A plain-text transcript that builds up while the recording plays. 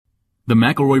The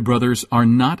McElroy brothers are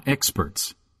not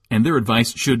experts, and their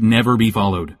advice should never be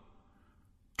followed.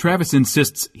 Travis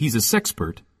insists he's a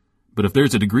sexpert, but if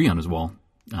there's a degree on his wall,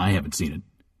 I haven't seen it.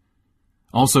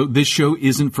 Also, this show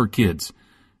isn't for kids,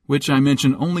 which I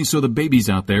mention only so the babies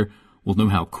out there will know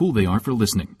how cool they are for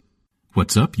listening.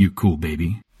 What's up, you cool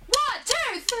baby? 1, 2,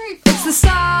 3, 4. It's the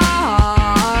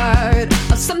start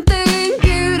of something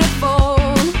beautiful.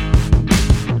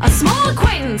 A small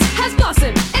acquaintance has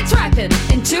blossomed, it's ripened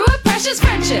into a precious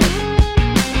friendship.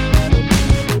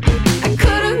 I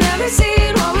could have never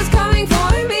seen what was coming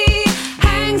for me.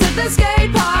 Hangs at the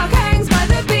skate park, hangs by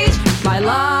the beach. My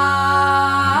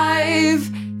life,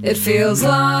 it feels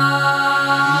like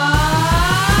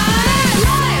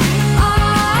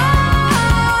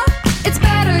it's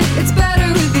better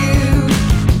with you.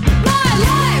 My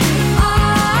life,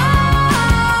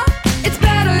 it's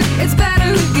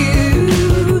better with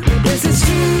you. This is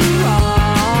true.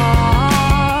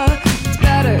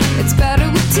 It's better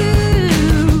with two.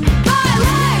 My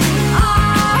life,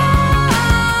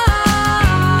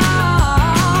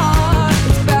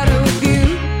 it's better with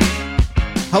you.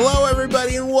 Hello,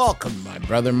 everybody, and welcome to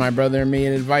My Brother, and Me,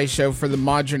 an advice show for the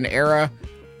modern era.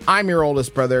 I'm your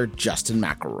oldest brother, Justin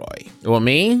McElroy. Well,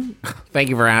 me? Thank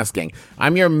you for asking.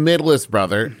 I'm your middlest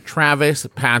brother, Travis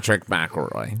Patrick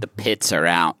McElroy. The pits are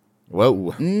out.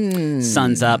 Whoa.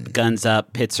 Sun's up, guns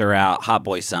up, pits are out. Hot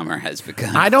boy summer has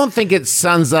begun. I don't think it's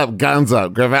suns up, guns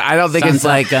up, Griffin. I don't think Suns it's up,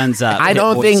 like guns up. I Hit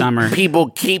don't boy think summer.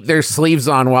 people keep their sleeves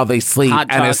on while they sleep, Hot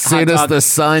and dog- as soon hot as dog- the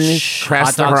sun Shh,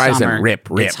 crests the hot dog horizon, summer. rip.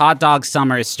 It's hot dog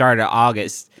summer. It started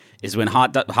August. Is when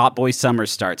hot boy summer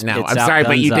starts. No, Pits I'm out, sorry, but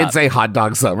guns you up. did say hot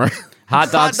dog summer.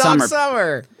 hot dog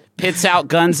summer. Pits out,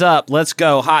 guns up. Let's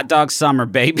go. Hot dog summer,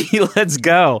 baby. Let's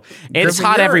go. It's Griffin,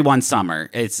 hot you're- everyone's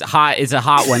summer. It's hot. It's a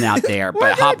hot one out there,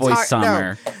 but hot boy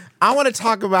summer. No, I want to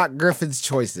talk about Griffin's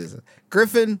choices.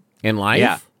 Griffin, In life?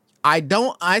 Yeah.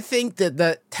 I think that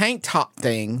the tank top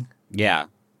thing Yeah.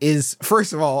 is,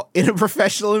 first of all, in a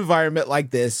professional environment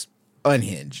like this,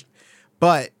 unhinged.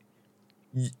 But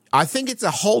I think it's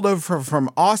a holdover from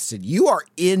Austin. You are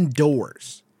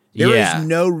indoors. There Yeah. is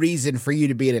no reason for you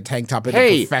to be in a tank top in a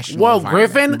Hey, professional whoa,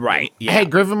 environment. Griffin. Right, yeah. Hey,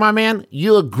 Griffin, my man,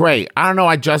 you look great. I don't know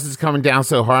why Justin's coming down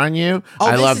so hard on you. Oh,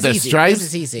 I this love is the easy. stripes. This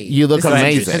is easy. You look This is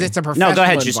amazing. because it's a professional No, go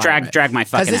ahead. Just environment. drag my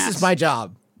fucking Because ass. this is my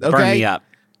job. Okay? Burn me up.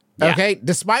 Yeah. Okay?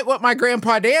 Despite what my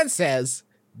grandpa Dan says,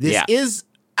 this Yeah. is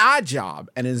a job,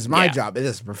 and it is my Yeah. job. It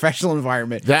is a professional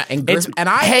environment. That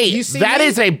Hey, you see that me?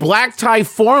 is a black tie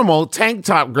formal tank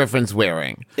top Griffin's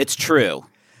wearing. It's true.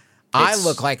 I It's-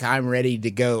 look like I'm ready to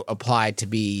go apply to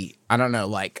be, I don't know,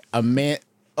 like a man.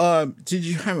 Did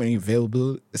you have any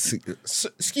availability?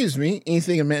 Excuse me,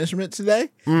 anything in management today?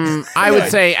 I would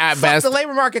say at Fuck, best the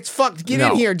labor market's fucked. Get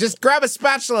No. in here. Just grab a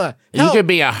spatula. you Help. could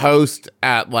be a host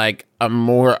at like a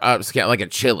more upscale, like a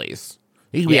Chili's.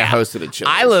 You could be a Yeah. host at a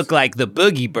Chili's. I look like the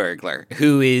boogie burglar,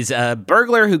 who is a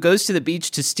burglar who goes to the beach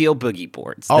to steal boogie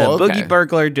boards. The Oh, okay. boogie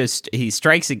burglar he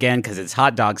strikes again because it's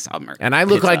hot dog summer. and I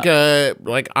look Pits like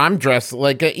up. I'm dressed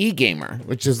like an e-gamer,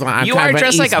 which is like I'm You kind are of an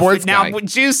dressed like e-sports now, guy.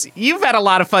 Juice. You've had a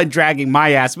lot of fun dragging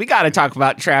my ass. We got to talk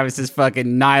about Travis's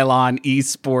fucking nylon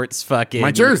esports fucking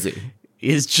My jersey.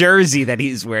 His jersey that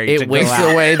he's wearing. to It go wastes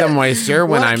out. away the moisture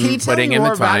when Well, I'm can you tell putting me in the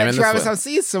more about time it, and the Travis? sweat. I'm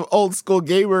seeing some old school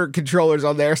gamer controllers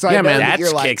on there, so I Yeah, know man. that That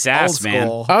you're like kicks ass, old man.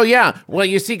 school. Oh yeah. Well,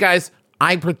 you see, guys,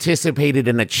 I participated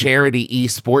in a charity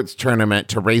esports tournament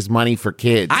to raise money for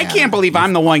kids. I can't believe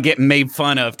I'm the one getting made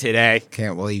fun of today.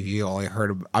 Can't believe you only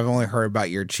heard. I've only heard about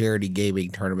your charity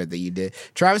gaming tournament that you did.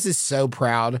 Travis is so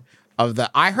proud of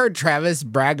the. I heard Travis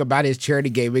brag about his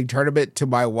charity gaming tournament to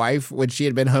my wife when she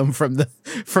had been home from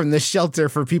the shelter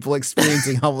for people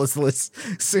experiencing homelessness,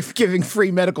 so giving free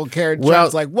medical care. And Well-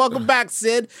 Travis like, "Welcome back,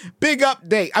 Sid. Big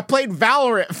update. I played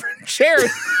Valorant for charity."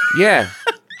 Yeah.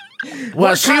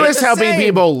 Well, she kind of was the helping same.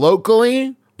 people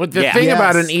locally, but the Yeah. thing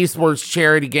about Yes. an esports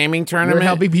charity gaming We're tournament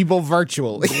helping people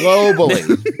virtually.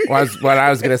 globally was what I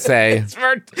was going to say.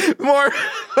 More,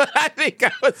 I think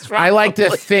I was right. I like to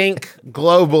think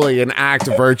globally and act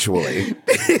virtually.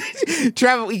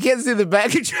 Travis, we can't see the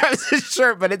back of Travis's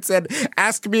shirt, but it said,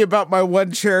 "Ask me about my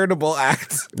one charitable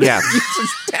act." Yeah. You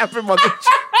just tap him on the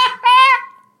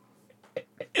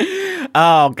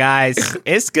Oh, guys,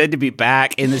 it's good to be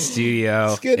back in the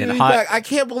studio. It's good to in be hot- back. I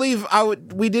can't believe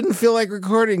we didn't feel like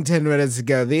recording 10 minutes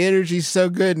ago. The energy's so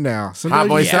good now. Sometimes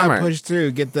boy you just gotta summer. push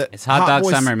through. Get the It's hot dog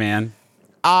boy summer, man.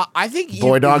 I think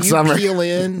Boy dog you summer. peel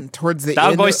in towards the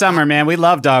Dog end boy of- summer, man. We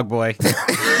love dog boy.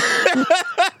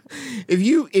 If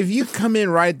you come in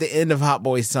right at the end of Hot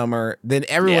Boy Summer, then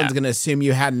everyone's Yeah. gonna assume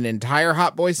you had an entire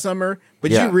Hot Boy Summer, but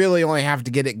Yeah. you really only have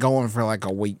to get it going for like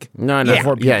a week. No, no.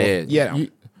 Before Yeah, people- yeah. you know.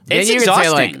 It's then you could say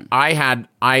exhausting. like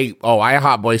I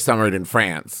hot boy summered in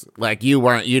France. Like you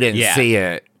didn't Yeah. see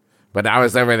it, but I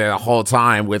was over there the whole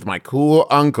time with my cool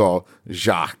uncle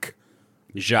Jacques.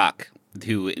 Jacques,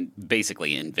 who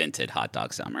basically invented hot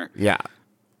dog summer. Yeah,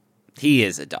 He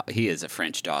is a dog. He is a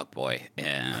French dog boy,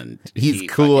 and he's he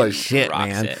cool fucking as shit, rocks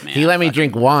man. it, man. He let me Fucking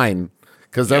drink wine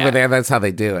because Yeah. over there that's how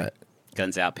they do it.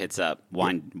 guns out, pits up,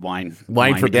 wine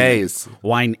For in. days.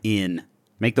 Wine in.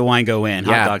 Make the wine go in.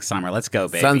 Yeah. Hot dog summer. Let's go,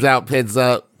 baby. Sun's out, pits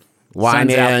up, wine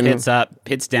Sun's out, in, pits up,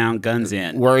 pits down, guns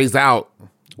in. worries out.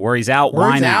 Worries out, Words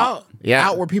wine out. Yeah.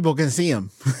 out where people can see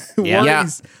him. Yeah.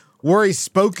 Worries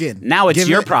spoken. Now it's Give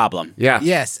your it- problem. Yeah.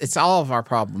 Yes, it's all of our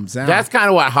problems now. That's kind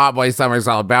of what Hot Boy Summer is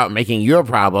all about, making your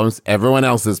problems everyone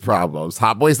else's problems.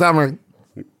 Hot Boy Summer.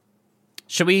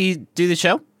 Should we do the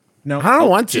show? no I don't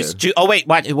want to. Juice. Oh wait,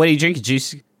 what are you drinking?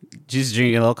 Juice. Juice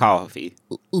drinking a little coffee.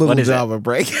 little what is it? Java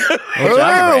break.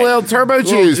 Oh, little turbo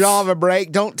little juice. Java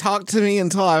break. Don't talk to me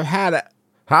until I've had it.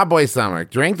 Hot Boy Summer.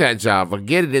 Drink that Java.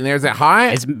 Get it in there. Is it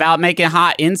hot? It's about making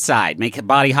hot inside. Make a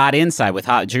body hot inside with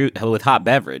hot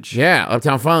beverage. Yeah,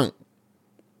 Uptown Funk.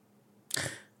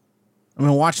 I've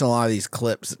been watching a lot of these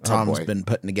clips that Tom's boy. been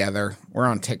putting together. We're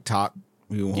on TikTok.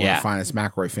 We want Yeah. to find us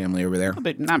McElroy family over there.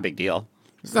 Not a big deal.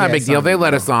 It's not a Yeah, big it's deal. not a They big let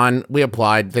deal. us on. We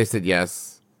applied. They said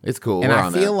yes. It's cool. And We're I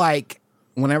on feel there. like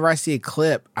whenever I see a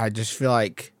clip, I just feel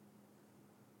like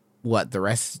the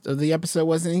rest of the episode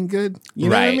wasn't any good. You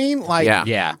know what I Right. mean? Like Yeah.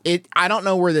 Yeah. I don't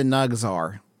know where the nugs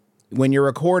are. When you're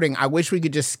recording, I wish we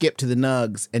could just skip to the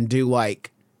nugs and do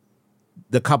like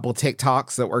the couple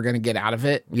TikToks that we're gonna get out of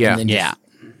it. Yeah. And then Yeah. just,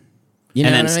 you know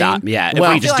And then what I stop. mean? Yeah. If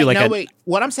Well, we I just feel do like a nobody,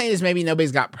 what I'm saying is maybe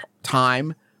nobody's got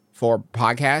time for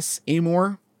podcasts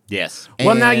anymore. yes.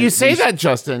 Well, now you And say we that,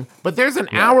 Justin, but there's an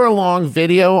hour-long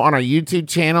video on our YouTube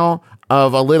channel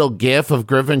of a little GIF of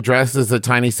Griffin dressed as a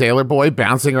tiny sailor boy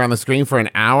bouncing around the screen for an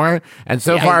hour, and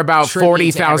so Yeah, far about tribute to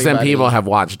 40,000 everybody. people have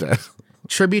watched it.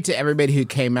 Tribute to everybody who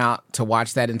came out to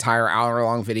watch that entire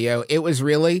hour-long video. It was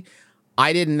really,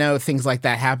 I didn't know things like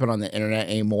that happen on the internet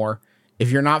anymore. If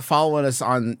you're not following us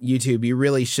on YouTube, you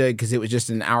really should, because it was just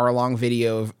an hour-long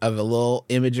video of a little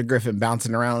image of Griffin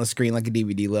bouncing around on the screen like a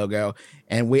DVD logo.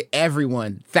 And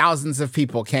thousands of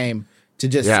people came to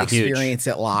just Yeah. experience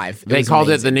it live. They was called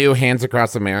it amazing. the new Hands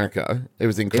Across America. It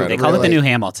was incredible. They call it the really- new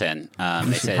Hamilton. They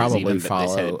should said it's probably even, they said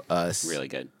follow it's us. really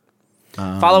good.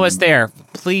 Follow us there.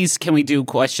 Please, can we do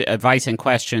advice and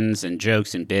questions and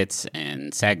jokes and bits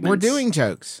and segments? We're doing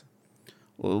jokes.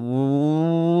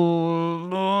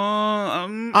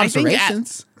 I think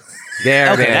Observations.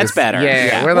 There Okay, it is. that's better. Yeah,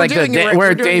 Yeah. we're like doing it- we're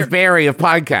we're doing Dave it- Barry of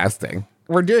podcasting.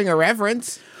 We're doing a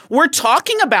reference. we're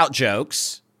talking about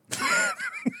jokes.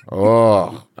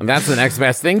 Oh, and that's the next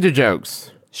best thing to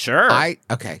jokes. Sure. I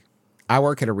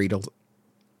work at a Riedel.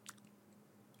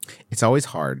 It's always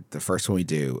hard the first one we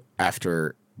do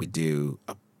after we do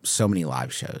so many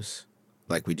live shows,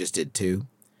 like we just did 2,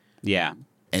 yeah.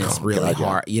 and it's really God, yeah.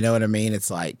 hard. You know what I mean? It's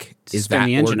like Spin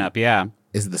the engine up. Yeah.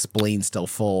 Is the spleen still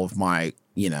full of my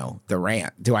the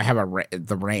rant? Do I have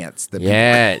the rants? That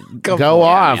Yeah, Go go for it,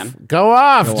 off, man. go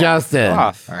off, Justin.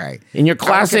 Off. All right. In your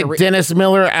classic Dennis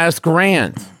Miller-esque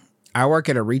rant. I work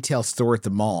at a retail store at the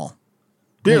mall.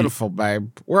 Beautiful, babe.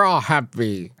 We're all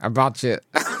happy about you.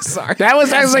 Sorry. That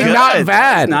was actually Good. not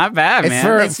bad. Not bad, man.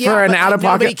 for It's- for an but out of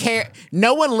nobody pocket.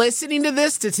 No one listening to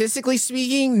this, statistically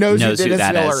speaking, knows Knows who who Dennis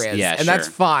that Miller is. is. Yeah, and that's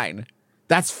sure. fine.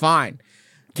 That's fine.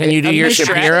 Can you do I your mean, Shrek-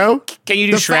 Shapiro? Can you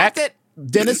do The Shrek? fact that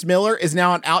Dennis Miller is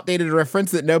now an outdated reference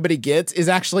that nobody gets is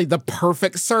actually the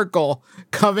perfect circle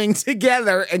coming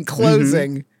together and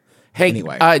closing. Hey,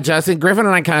 Anyway. Justin, Griffin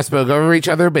and I kind of spoke over each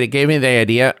other, but it gave me the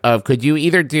idea of could you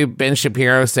either do Ben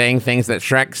Shapiro saying things that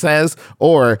Shrek says,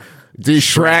 or do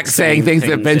Shrek saying things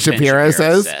that Ben Shapiro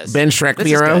says? Ben Shrek This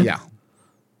is Shapiro? good. Yeah.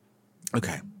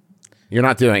 Okay. You're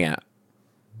not doing it.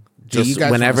 Do you Just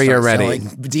guys whenever wanna you're start ready.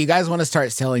 do you guys want to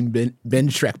start selling Ben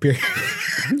Shrek Bureau?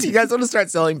 Do you guys want to start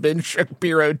selling Ben Shrek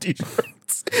Bureau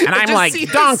t-shirts? And I'm just like, see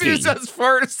who donkey. sues us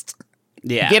first.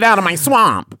 Yeah. Get out of my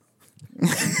swamp.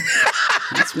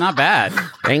 That's not bad.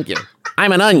 Thank you.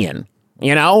 I'm an onion,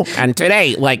 And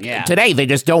today, Yeah. today they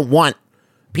just don't want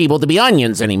people to be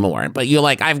onions anymore. But you're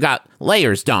like, I've got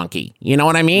layers, donkey. You know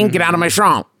what I mean? Get out of my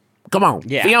swamp. Come on,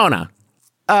 Yeah. Fiona.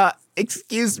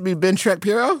 Excuse me, Ben Shrek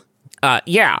Bureau?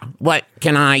 Yeah. What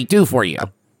can I do for you?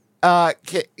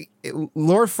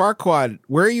 Lord Farquaad,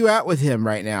 where are you at with him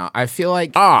right now? I feel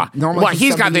like Well,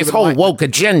 he's got this whole woke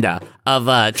agenda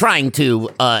of trying to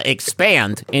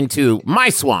expand into my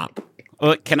swamp.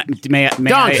 Can I? May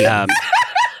Donkey. I?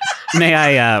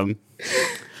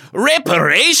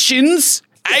 Reparations?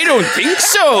 I don't think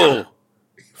so.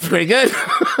 Pretty good.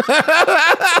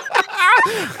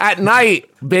 At night,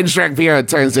 Ben Shrek Piero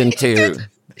turns into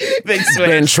Big Ben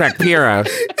switch. Shrek Piero.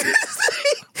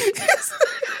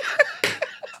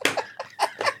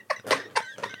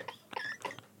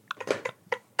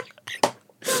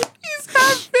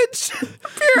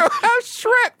 Piero have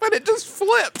Shrek, but it just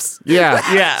flips. Yeah.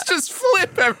 Yeah. It's just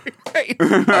flip everything.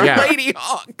 Yeah. Lady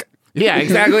Hawk. Yeah,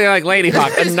 exactly like Lady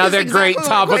Hawk. Another It's great exactly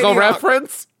like topical Lady Hawk.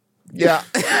 reference. Yeah.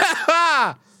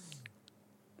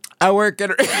 I work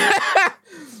at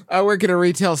a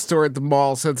retail store at the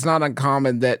mall, so it's not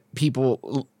uncommon that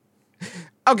people.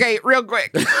 Okay, real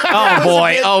quick. Oh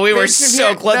boy! Oh, we were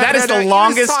so close. That is the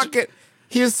longest.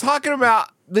 He was talking about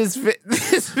this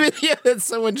video that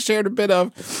someone shared a bit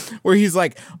of, where he's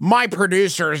like, "My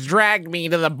producers dragged me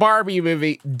to the Barbie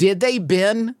movie. Did they,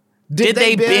 Ben? Did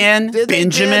they, Ben?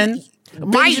 Benjamin?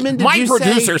 Benjamin, did My you say-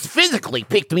 producers physically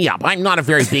picked me up. I'm not a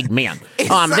very big man. They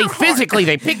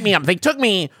picked me up. They took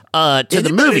me to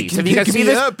the movies. Have you guys seen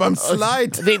this? I'm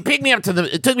slight. They picked me up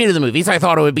took me to the movies. I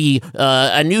thought it would be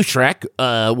a new Shrek,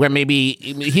 where maybe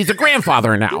he's a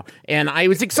grandfather now, and I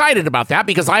was excited about that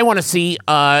because I want to see,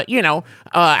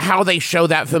 how they show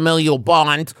that familial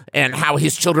bond and how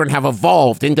his children have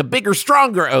evolved into bigger,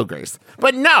 stronger ogres.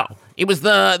 But no, it was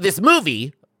this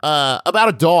movie about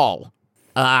a doll.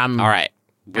 All right.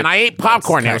 And I ate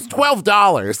popcorn. It was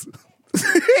 $12.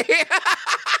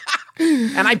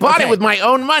 And I bought it with my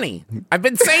own money. I've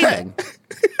been saving.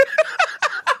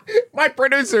 My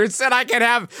producers said I could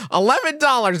have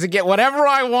 $11 to get whatever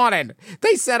I wanted.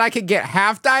 They said I could get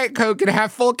half Diet Coke and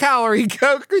half full-calorie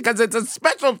Coke because it's a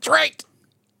special treat.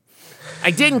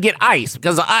 I didn't get ice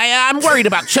because I'm worried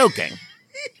about choking.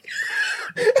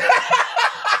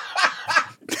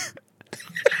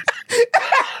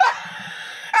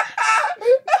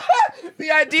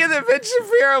 The idea that Ben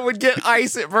Shapiro would get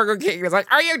ice at Burger King is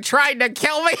like, are you trying to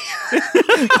kill me?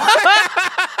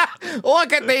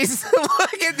 Look at these.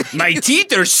 Look at these. My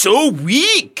teeth are so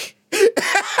weak.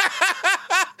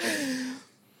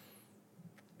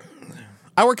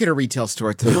 I work at a retail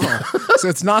store at the mall, so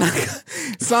it's not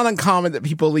uncommon that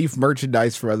people leave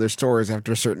merchandise from other stores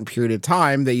after a certain period of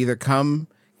time. They either come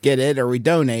get it or we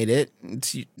donate it.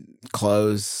 It's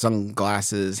clothes,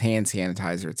 sunglasses, hand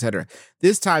sanitizer, etc.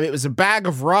 This time it was a bag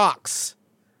of rocks.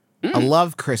 I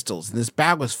love crystals, and this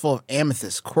bag was full of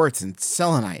amethyst, quartz, and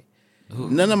selenite.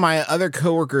 None of my other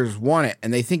coworkers want it,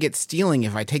 and they think it's stealing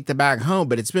if I take the bag home,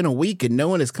 but it's been a week and no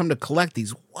one has come to collect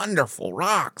these wonderful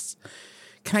rocks.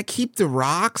 Can I keep the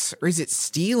rocks, or is it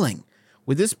stealing?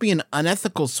 Would this be an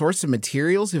unethical source of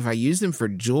materials if I use them for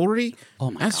jewelry? Oh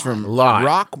my That's God. from Lot.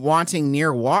 Rock Wanting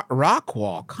Near Rock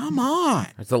Wall. Come on.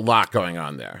 There's a lot going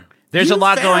on there. There's a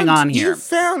lot going on here. You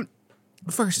found,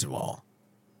 first of all,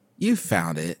 you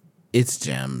found it. It's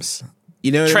gems.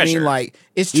 You know what I Treasure. mean? Like,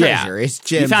 it's Yeah. treasure. It's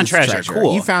gems. You found it's treasure.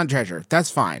 Cool. You found treasure. That's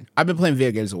fine. I've been playing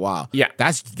video games a while. Yeah.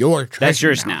 That's your treasure. That's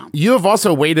yours now. You have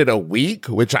also waited a week,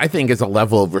 which I think is a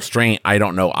level of restraint I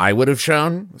don't know I would have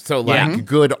shown. So,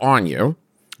 good on you.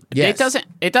 Yes.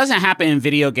 It doesn't happen in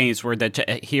video games where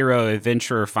the hero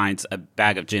adventurer finds a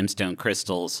bag of gemstone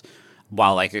crystals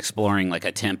while like exploring like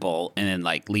a temple and then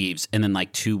like leaves, and then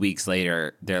like 2 weeks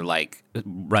later they're like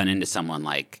run into someone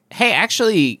like, hey,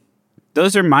 actually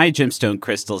those are my gemstone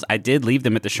crystals. I did leave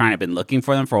them at the shrine. I've been looking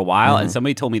for them for a while, and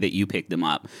somebody told me that you picked them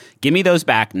up. Give me those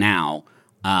back now.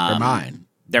 They're mine.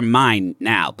 They're mine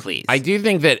now, please. I do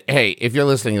think that, hey, if you're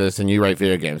listening to this and you write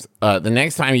video games, the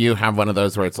next time you have one of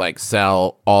those where it's like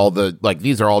sell all the, like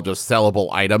these are all just sellable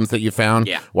items that you found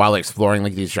while exploring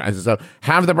like these shrines and stuff,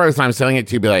 have the person I'm selling it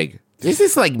to be like, this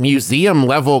is like museum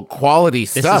level quality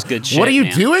stuff. is good shit, what are you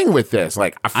man. doing with this?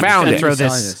 Like, I I'm found just it. gonna throw I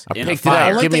this in a picked it fire. up. The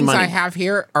only Give me things money. I have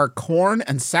here are corn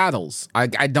and saddles. I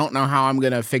don't know how I'm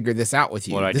going to figure this out with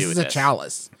you. What do I This do is with a this?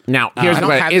 chalice. Now, here's I the don't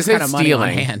question. have Is this it kind of money on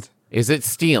stealing? hand. Is it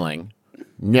stealing?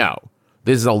 No.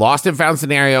 This is a lost and found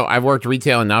scenario. I've worked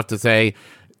retail enough to say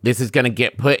this is going to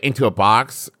get put into a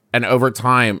box, and over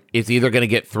time, it's either going to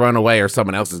get thrown away or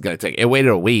someone else is going to take it. It waited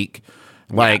a week.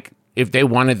 Like, if they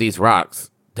wanted these rocks,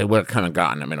 they would have come and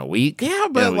gotten them in a week. Yeah,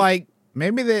 but like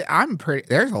maybe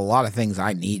there's a lot of things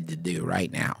I need to do right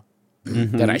now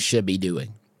that I should be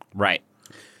doing. Right.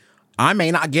 I may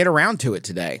not get around to it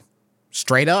today.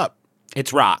 Straight up.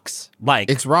 It's rocks. Like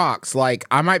It's rocks. Like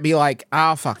I might be like,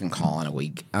 I'll fucking call in a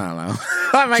week. I don't know.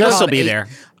 I might Just call will in be 8 there.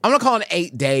 I'm gonna call in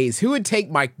 8 days. Who would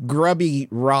take my grubby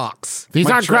rocks? These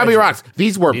My aren't grubby treasure? rocks.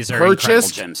 These were These are incredible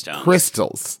purchased gemstones.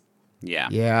 crystals. yeah.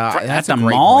 Yeah, At that's the a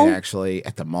great mall? point, actually.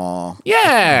 At the mall.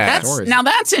 Yeah.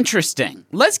 That's interesting.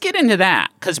 Let's get into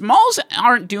that because malls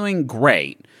aren't doing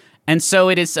great, and so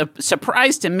it is a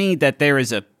surprise to me that there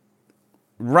is a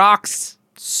rocks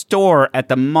store at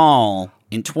the mall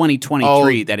in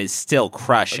 2023 that is still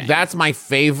crushing. That's my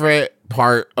favorite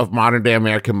part of modern day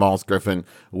American malls, Griffin,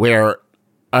 where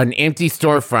an empty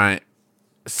storefront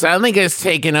suddenly gets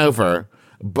taken over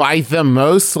by the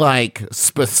most like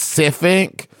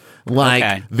specific,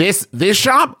 like this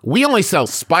shop, we only sell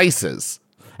spices.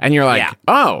 And you're like,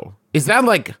 oh, is that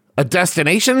like a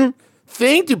destination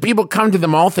thing? Do people come to the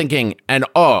mall thinking, and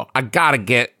I gotta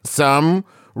get some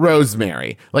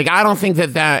rosemary? Like, I don't think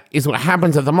that is what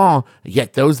happens at the mall,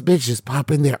 yet those bitches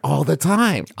pop in there all the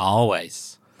time.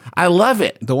 Always. I love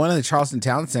it. The one in the Charleston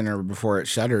Town Center before it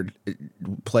shuttered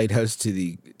played host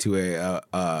to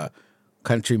a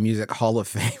country music hall of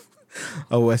fame,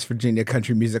 a West Virginia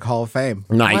country music hall of fame.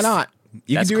 Nice. Why not?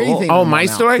 You That's can do cool. anything. Oh, in the my mall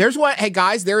now. story? There's what? Hey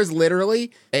guys, there is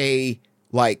literally a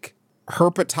like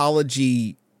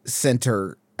herpetology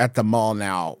center at the mall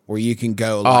now where you can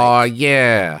go like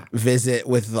Yeah. visit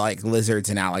with like lizards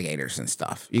and alligators and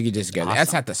stuff. You can just go there.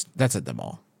 That's at the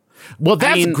mall. Well,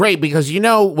 that's great because,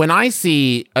 when I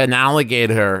see an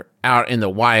alligator out in the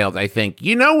wild, I think,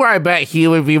 where I bet he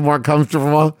would be more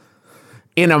comfortable?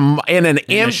 In an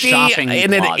empty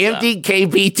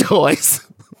KB Toys.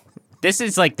 This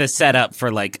is like the setup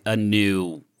for like a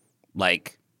new,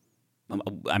 like,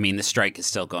 I mean, the strike is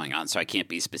still going on, so I can't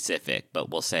be specific, but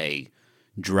we'll say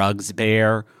drugs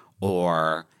bear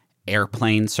or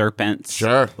airplane serpents.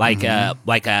 Sure. Like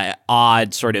a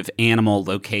odd sort of animal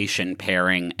location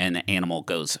pairing, and the animal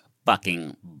goes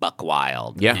fucking buck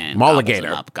wild. Yeah, and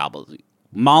molligator.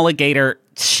 Molligator.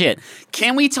 Shit.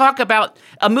 Can we talk about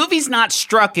a movie's not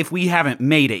struck if we haven't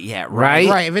made it yet, right?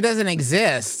 Right. If it doesn't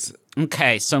exist.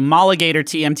 Okay, so molligator,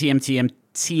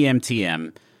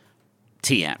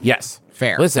 TM. Yes.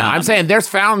 Fair. Listen, I'm saying there's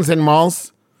fountains in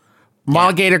malls.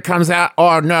 Molligator comes out.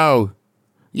 Oh, no.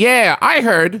 Yeah, I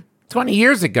heard 20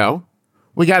 years ago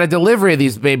we got a delivery of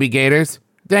these baby gators.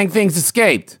 Dang things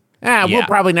escaped. We'll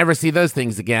probably never see those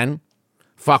things again.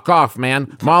 Fuck off, man.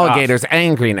 Molligator's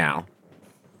angry now.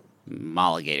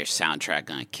 Molligator soundtrack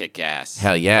gonna kick ass.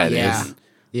 Hell yeah, it is.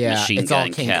 Yeah, Machine it's Gun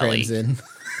all King Kelly. Crimson.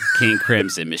 King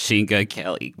Crimson, Machine Gun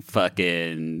Kelly,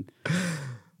 fucking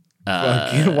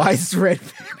Fucking widespread.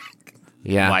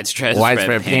 Yeah.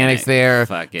 Widespread Panic's there.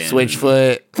 Fucking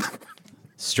Switchfoot.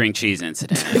 String cheese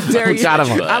incident. Dare you, Got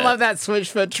him. I love that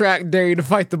Switchfoot track. Dare you to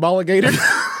fight the molligator.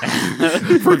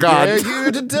 Forgot. Dare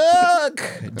you to duck.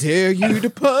 Dare you to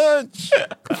punch.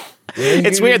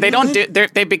 It's weird.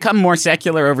 They become more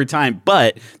secular over time,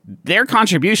 but their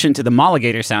contribution to the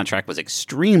Molligator soundtrack was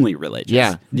extremely religious.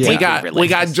 Yeah. Deeply We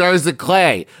got Joseph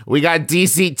Clay. We got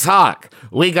DC Talk.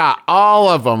 We got all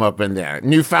of them up in there.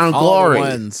 Newfound All the Glory.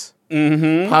 ones.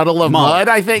 Puddle of Mud,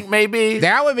 I think maybe.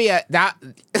 That would be that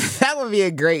would be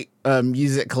a great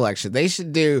music collection. They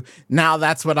should do now.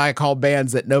 That's what I call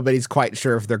bands that nobody's quite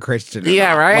sure if they're Christian. Or Yeah,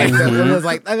 not. right? Like, it was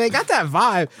like they got that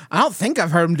vibe. I don't think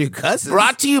I've heard them do cusses.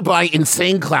 Brought to you by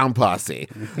Insane Clown Posse.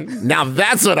 Now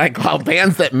that's what I call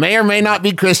bands that may or may not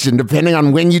be Christian, depending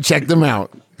on when you check them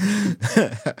out.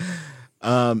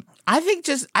 I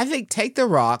think take the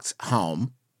rocks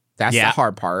home. That's the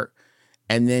hard part,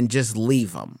 and then just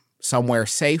leave them somewhere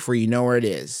safe where you know where it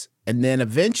is, and then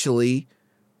eventually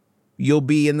you'll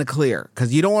be in the clear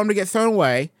because you don't want them to get thrown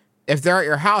away. If they're at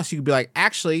your house, you could be like,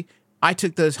 actually, I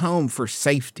took those home for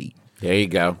safety. There you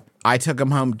go. I took them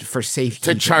home for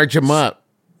safety. To charge them up.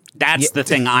 That's the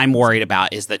thing I'm worried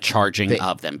about is the charging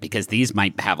of them, because these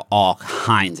might have all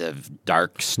kinds of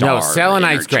dark star. No,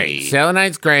 selenite's energy. great.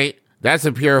 Selenite's great. That's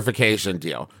a purification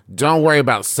deal. Don't worry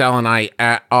about selenite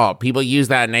at all. People use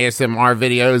that in ASMR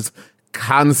videos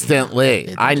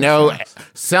constantly. I know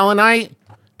selenite,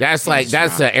 that's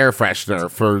an air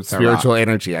freshener for spiritual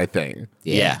energy, I think.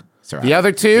 Yeah. The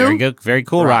other two? Very good. Very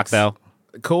cool rock, though.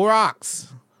 Cool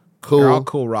rocks. Cool. They're all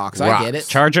cool rocks. I get it.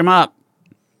 Charge them up.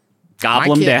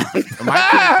 Gobble them down.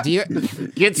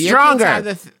 Get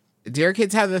stronger. Do your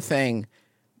kids have the thing?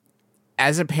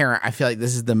 As a parent, I feel like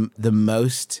this is the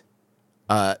most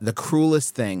the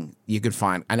cruelest thing you could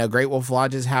find. I know Great Wolf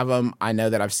Lodges have them. I know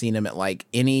that I've seen them at like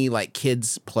any like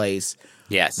kids place.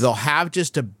 Yes. They'll have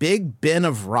just a big bin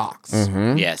of rocks.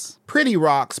 Yes. Pretty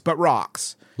rocks, but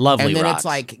rocks. Lovely And then rocks. it's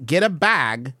like, get a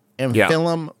bag and fill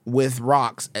them with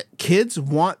rocks. Kids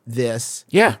want this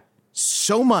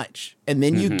so much. And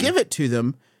then you give it to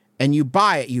them and you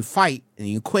buy it. You fight and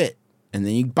you quit. And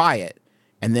then you buy it.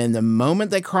 And then the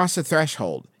moment they cross the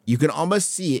threshold, you can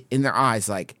almost see it in their eyes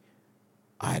like,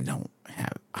 I don't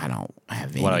have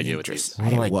any What do I do with interest. these?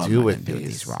 What do I do with these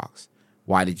these? rocks?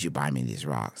 Why did you buy me these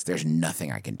rocks? There's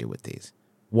nothing I can do with these.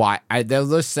 Why? They'll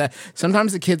just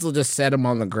sometimes the kids will just set them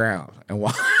on the ground and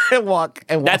walk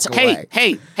That's away.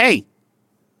 hey.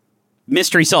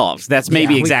 mystery solved. That's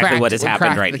maybe Yeah, we exactly what cracked- has we happened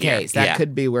cracked right the here. case. That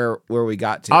could be where we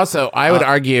got to. Also, I would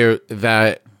argue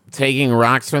that taking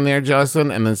rocks from there,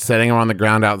 Justin, and then setting them on the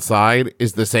ground outside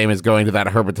is the same as going to that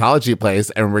herpetology place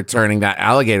and returning that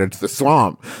alligator to the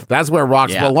swamp. That's where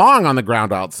rocks belong, on the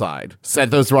ground outside. Set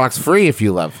those rocks free if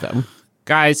you love them.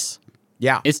 Guys,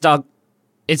 Yeah. it's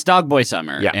dog boy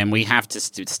summer, and we have to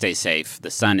stay safe.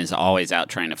 The sun is always out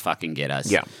trying to fucking get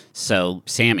us. Yeah. So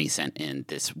Sammy sent in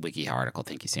this wiki article.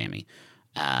 Thank you, Sammy.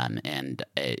 And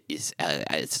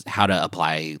it's how to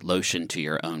apply lotion to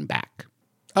your own back.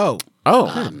 Oh.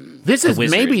 This is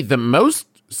wizard. maybe the most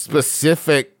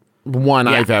specific one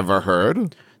I've ever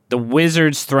heard. The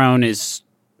wizard's throne is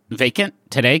vacant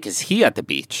today because he at the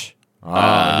beach. He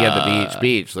had the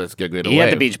beach. Let's get away. He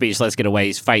at the beach. Let's get away.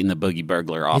 He's fighting the boogie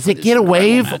burglar off. Is it get a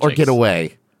wave or get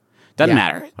away? Doesn't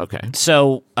matter. Okay.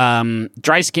 So,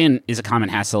 dry skin is a common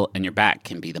hassle, and your back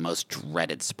can be the most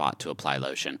dreaded spot to apply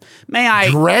lotion. May I?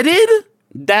 Dreaded?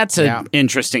 That's an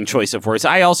interesting choice of words.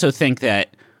 I also think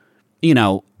that,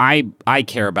 I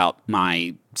care about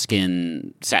my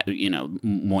skin,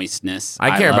 moistness.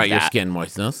 I care love about your that. skin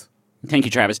moistness. Thank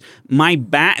you, Travis. My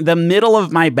back, the middle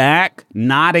of my back,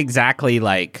 not exactly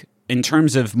like, in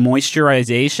terms of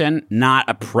moisturization, not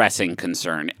a pressing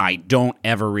concern. I don't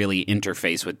ever really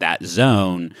interface with that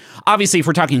zone. Obviously, if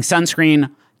we're talking sunscreen,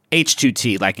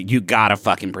 H2T, like, you gotta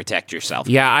fucking protect yourself.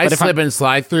 Yeah, I But if slip and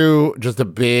slide through just a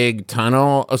big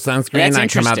tunnel of sunscreen. That's I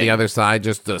come out the interesting. other side,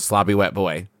 just a sloppy wet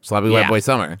boy. Sloppy wet boy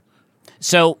summer.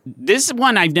 So this is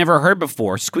one I've never heard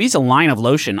before. Squeeze a line of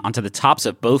lotion onto the tops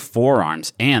of both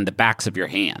forearms and the backs of your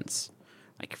hands.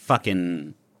 Like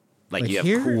fucking, like you have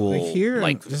here, cool, like here,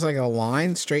 like just like a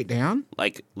line straight down.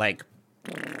 like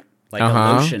a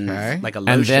lotion, Okay. like a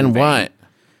lotion. And then vein. what?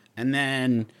 And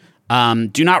then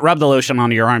do not rub the lotion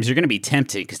onto your arms. You're going to be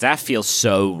tempted because that feels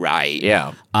so right.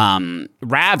 Yeah.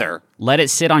 Rather, let it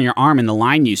sit on your arm in the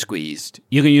line you squeezed.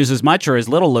 You can use as much or as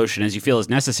little lotion as you feel is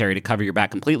necessary to cover your back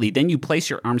completely. Then you place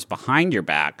your arms behind your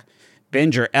back,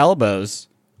 bend your elbows.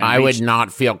 And I reach- would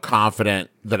not feel confident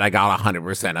that I got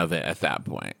 100% of it at that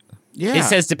point. Yeah. It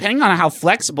says, depending on how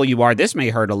flexible you are, this may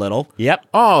hurt a little. Yep.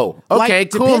 Oh, okay,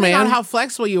 Like, cool, depending man. on how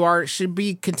flexible you are, it should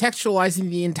be contextualizing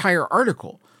the entire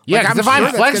article. Yeah, Like, because if sure I'm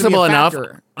that's gonna be a flexible enough,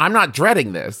 factor. I'm not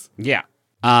dreading this. Yeah.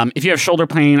 If you have shoulder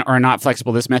pain or are not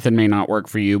flexible, this method may not work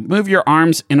for you. Move your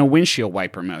arms in a windshield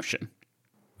wiper motion.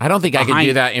 I don't think I can Behind-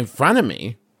 do that in front of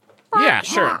me. Yeah,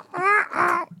 sure.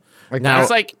 Now, It's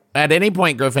like- at any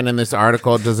point, Griffin, in this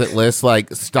article, does it list,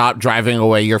 like, stop driving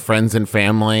away your friends and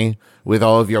family with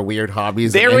all of your weird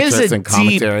hobbies There and is interests a and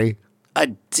commentary? a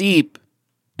deep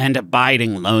and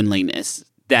abiding loneliness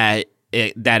that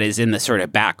is in the sort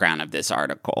of background of this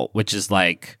article, which is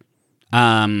like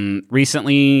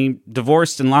recently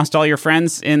divorced and lost all your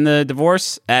friends in the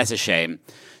divorce. That's a shame.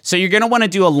 So you're going to want to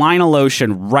do a line of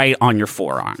lotion right on your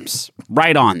forearms,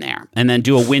 right on there, and then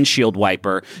do a windshield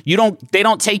wiper. They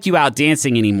don't take you out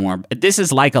dancing anymore. This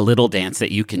is like a little dance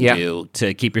that you can do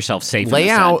to keep yourself safe. in Lay the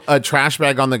sun. out a trash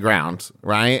bag on the ground,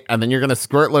 right? And then you're going to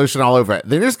squirt lotion all over it.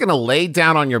 Then you're just going to lay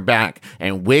down on your back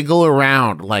and wiggle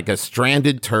around like a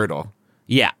stranded turtle.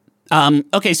 Yeah.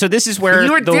 Okay, so this is where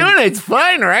You were doing it. It's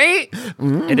fun, right?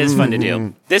 It is fun to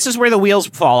do. This is where the wheels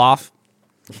fall off.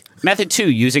 Method 2,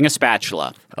 using a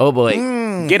spatula. Oh, boy.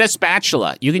 Get a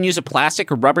spatula. You can use a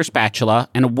plastic or rubber spatula,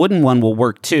 and a wooden one will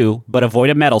work too, but avoid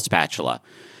a metal spatula.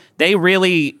 They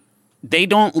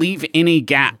don't leave any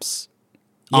gaps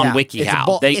on Yeah,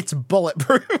 WikiHow. it's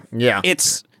bulletproof. Yeah.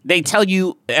 They tell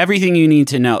you everything you need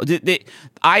to know.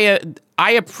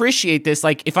 I appreciate this.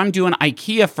 Like, if I'm doing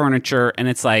IKEA furniture and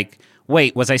it's like,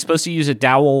 wait, was I supposed to use a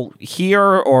dowel here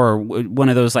or one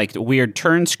of those like weird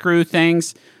turn screw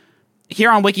things? Here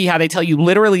on WikiHow, they tell you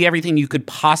literally everything you could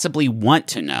possibly want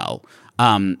to know.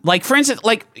 Like, for instance,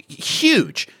 like,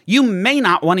 huge. You may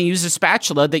not want to use a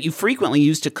spatula that you frequently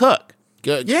use to cook.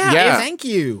 Good. Yeah, thank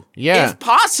you. Yeah. If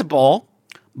possible,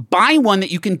 buy one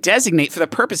that you can designate for the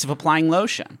purpose of applying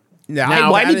lotion.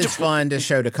 Now, why that did is fun to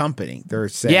show to company. They're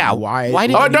saying, Yeah, why why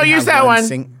did- don't Oh, you don't have use that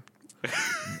one.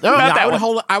 No, Not that I would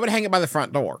one. I would hang it by the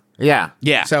front door. Yeah.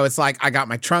 Yeah. So it's like I got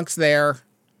my trunks there.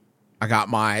 I got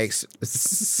my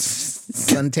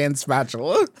suntan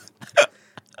spatula,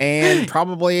 and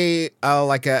probably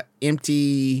like a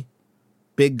empty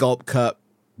big gulp cup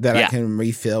that I Yeah. can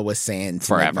refill with sand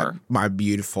to make Forever. my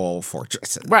beautiful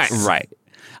fortresses. Right. Right.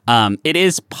 It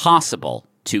is possible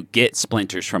to get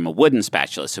splinters from a wooden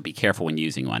spatula, so be careful when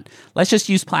using one. Let's just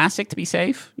use plastic to be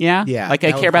safe. Yeah, Yeah, Like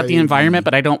I that care would about the probably environment, be-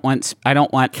 but I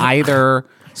don't want either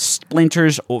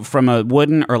splinters from a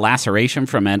wooden or laceration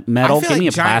from a metal. I feel Give me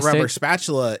like a giant plastic. rubber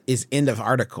spatula is end of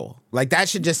article. Like that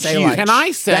should just say Huge. like. Can I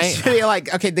that say- should be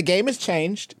like, okay, the game has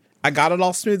changed. I got it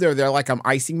all smoother. They're like I'm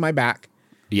icing my back,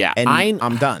 Yeah, and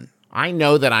I'm done. I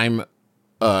know that I'm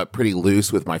pretty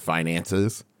loose with my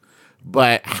finances,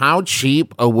 but how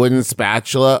cheap a wooden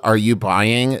spatula are you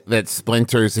buying that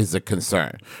splinters is a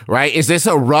concern, right? Is this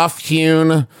a rough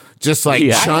hewn, just like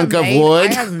Yeah. chunk of I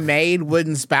wood? have made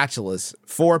wooden spatulas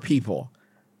for people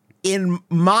in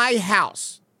my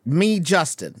house. Me,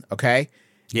 Justin, okay?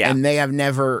 Yeah. And they have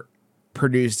never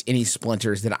produced any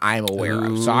splinters that I'm aware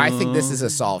of. So I think this is a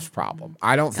solved problem.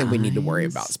 I don't think we need to worry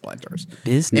about splinters.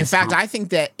 Business, In fact, huh? I think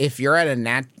that if you're at in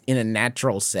a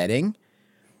natural setting,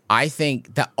 I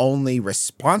think the only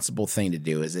responsible thing to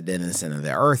do as a denizen of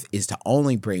the earth is to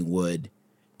only bring wood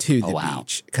to the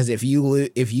beach. Because if you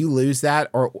lose that,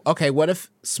 or okay, what if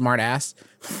smartass,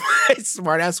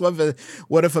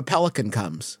 what if a pelican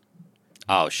comes?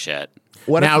 Oh shit!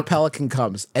 What Now, if a pelican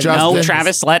comes? And Justin- No,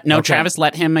 Travis. Travis.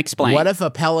 Let him explain. What if a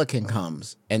pelican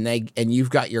comes and you've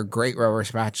got your great rubber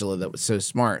spatula that was so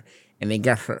smart and they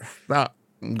get stuck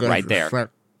Right there.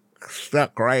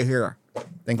 stuck right here?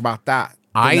 Think about that.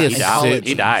 I Then assume- ecology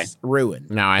He'd die. is ruined.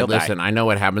 Now, He'll listen, die. I know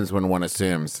what happens when one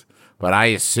assumes, but I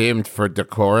assumed for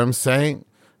decorum's sake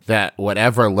that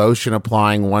whatever lotion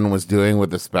applying one was doing with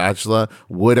the spatula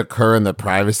would occur in the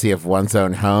privacy of one's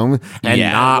own home and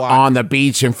Yeah. not Why? on the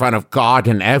beach in front of God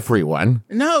and everyone.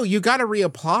 No, you got to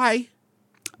reapply.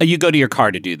 You go to your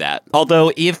car to do that.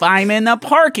 Although, if I'm in the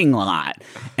parking lot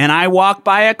and I walk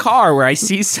by a car where I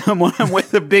see someone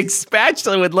with a big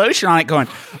spatula with lotion on it going,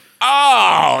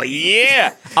 oh,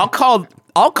 yeah, I'll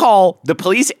call the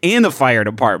police and the fire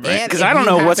department And because if I don't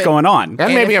you know what's happen- going on. That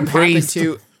may And be if a you happen priest.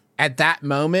 to, at that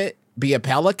moment, be a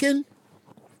pelican.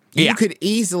 Yeah. You could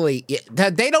easily.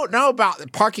 They don't know about the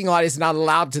parking lot is not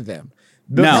allowed to them.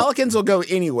 The No. pelicans will go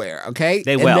anywhere. Okay,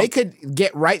 They and will. They could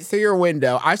get right through your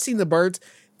window. I've seen the birds.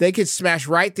 They could smash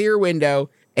right through your window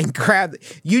and grab.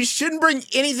 You shouldn't bring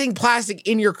anything plastic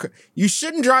in your. You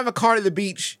shouldn't drive a car to the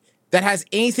beach that has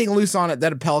anything loose on it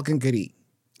that a pelican could eat.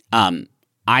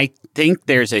 I think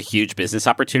there's a huge business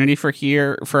opportunity for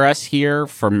us here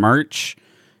for merch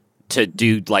to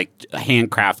do like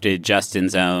handcrafted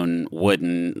Justin's own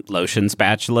wooden lotion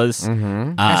spatulas.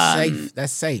 That's safe.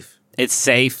 That's safe. It's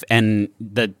safe, and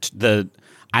the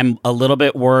I'm a little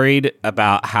bit worried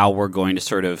about how we're going to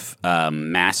sort of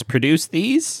mass produce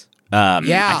these.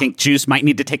 Yeah. I think Juice might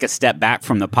need to take a step back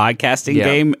from the podcasting Yeah.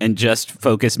 game and just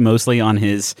focus mostly on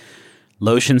his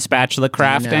lotion spatula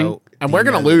crafting. And we're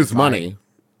going to lose money.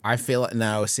 I feel it.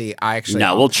 No, see, I actually.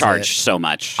 No, we'll opposite. charge so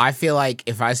much. I feel like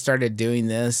if I started doing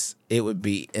this, it would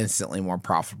be instantly more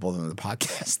profitable than the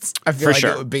podcasts. I feel For like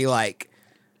sure. it would be like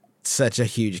such a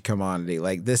huge commodity.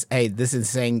 Like this, hey, this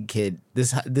insane kid,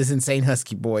 this insane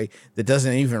husky boy that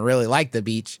doesn't even really like the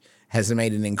beach has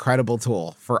made an incredible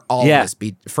tool for all Yeah.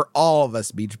 of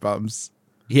us beach bums.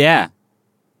 Yeah.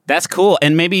 That's cool.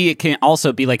 And maybe it can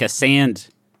also be like a sand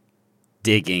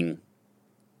digging.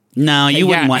 No, you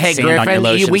wouldn't want hey, sand on your Griffin,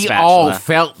 lotion we spatula. all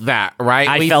felt that, right?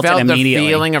 I we felt it the immediately.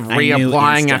 feeling of I knew reapplying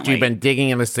after instantly. you've been digging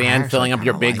in the sand, actually filling up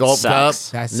your kinda big like old cup.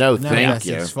 sucks. No, thank that's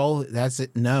you. That's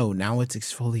it. No, now it's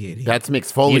exfoliating. That's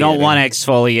exfoliating. You don't want to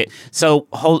exfoliate. So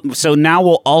now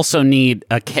we'll also need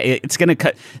it's going to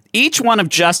cut each one of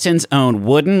Justin's own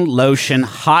wooden lotion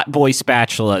hot boy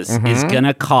spatulas is going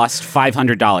to cost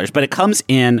 $500, but it comes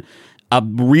in a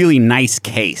really nice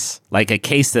case, like a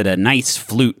case that a nice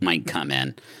flute might come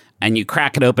in. And you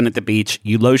crack it open at the beach,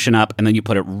 you lotion up, and then you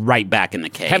put it right back in the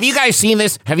case. Have you guys seen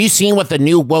this? Have you seen what the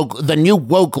new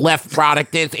woke left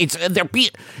product is? It's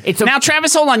a Now,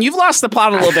 Travis, hold on. You've lost the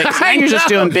plot a little bit. 'cause now you're just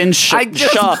doing binge I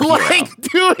just shop. like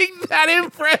doing that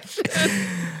impression.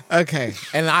 Okay,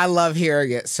 and I love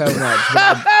hearing it so much.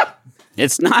 but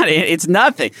It's not. It's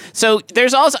nothing. So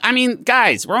there's also, I mean,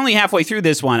 guys, we're only halfway through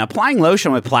this one. Applying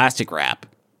lotion with plastic wrap.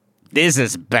 This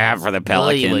is bad for the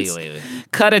pelicans. Wait.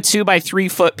 Cut a 2 by 3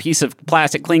 foot piece of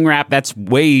plastic cling wrap. That's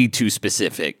way too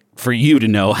specific for you to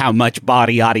know how much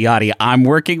body yada I'm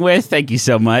working with. Thank you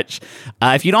so much.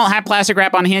 If you don't have plastic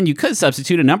wrap on hand, you could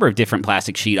substitute a number of different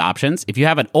plastic sheet options. If you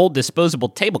have an old disposable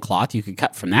tablecloth, you could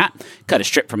cut from that. Cut a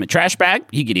strip from a trash bag.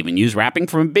 You could even use wrapping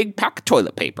from a big pack of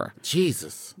toilet paper.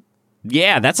 Jesus.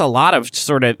 Yeah, that's a lot of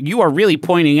sort of, you are really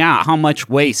pointing out how much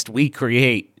waste we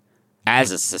create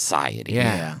as a society.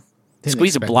 yeah. Didn't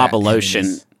Squeeze a expect blob that of lotion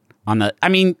heaviness. on the. I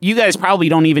mean, you guys probably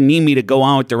don't even need me to go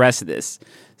on with the rest of this.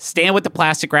 Stand with the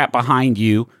plastic wrap behind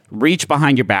you. Reach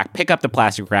behind your back. Pick up the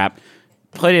plastic wrap.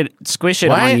 Squish it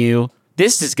on you.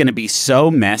 This is going to be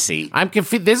so messy. I'm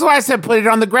confused. This is why I said put it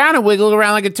on the ground and wiggle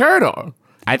around like a turtle.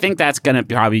 I think that's going to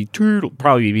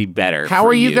probably be better. How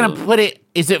are you going to put it?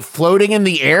 Is it floating in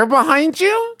the air behind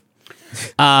you?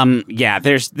 Yeah,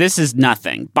 this is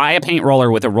nothing. Buy a paint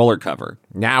roller with a roller cover.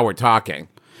 Now we're talking.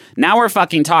 Now we're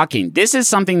fucking talking. This is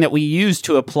something that we use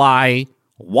to apply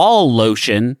wall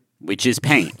lotion, which is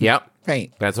paint. Yep.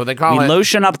 Paint. That's what they call We it.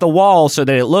 lotion up the wall so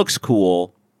that it looks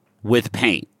cool with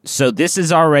paint. So this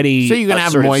is already So you're going to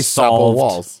have moist, supple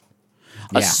walls.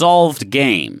 A solved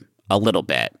game a little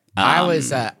bit. We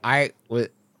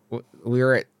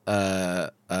were at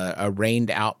a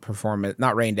rained out performance,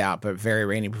 not rained out, but very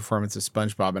rainy performance of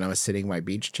SpongeBob, and I was sitting in my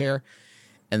beach chair,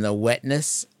 and the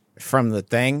wetness from the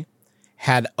thing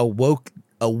had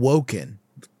awoken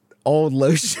old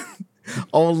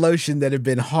lotion that had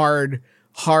been hard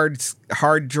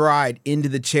dried into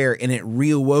the chair, and it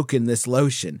reawoken this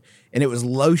lotion, and it was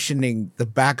lotioning the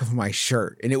back of my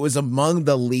shirt, and it was among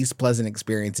the least pleasant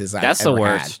experiences I've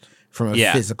ever had from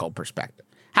a physical perspective.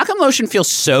 How come lotion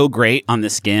feels so great on the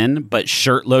skin, but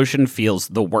shirt lotion feels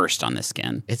the worst on the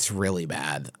skin? It's really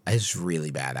bad. It's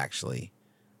really bad, actually.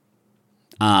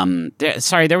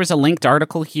 There was a linked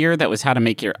article here that was how to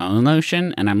make your own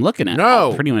lotion, and I'm looking at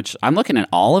I'm looking at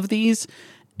all of these,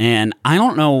 and I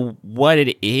don't know what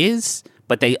it is,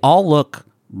 but they all look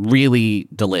really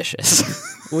delicious.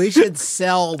 We should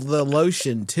sell the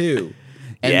lotion too.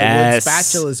 And the wood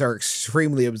spatulas are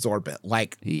extremely absorbent,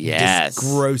 just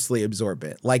grossly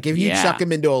absorbent. Like if you chuck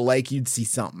them into a lake, you'd see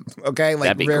something. Okay,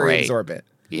 like very great. absorbent.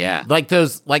 Yeah, like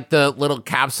the little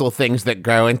capsule things that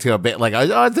grow into a bit like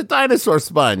it's a dinosaur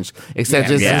sponge, except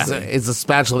it's a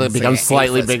spatula that becomes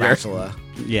slightly bigger. Spatula.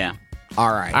 Yeah. All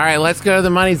right, let's go to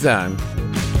the money zone.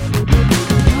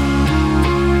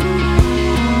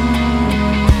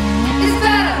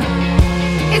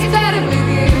 It's better with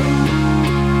you.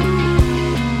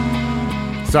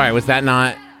 Sorry, was that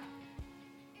not?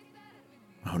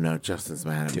 Oh no, Justin's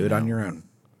mad at me. do it on your own.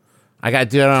 I got to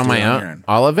do it on my own.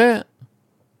 All of it?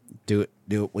 Do it.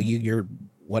 Well, your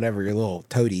whatever your little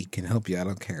toady can help you. I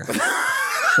don't care.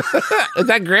 Is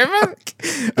that Griffin?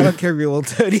 I don't care if your little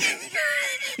toady,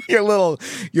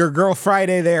 your girl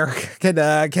Friday there can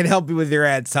help you with your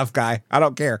ad, tough guy. I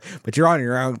don't care, but you're on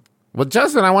your own. Well,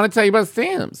 Justin, I want to tell you about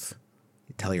stamps.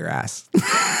 Tell your ass.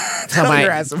 Tell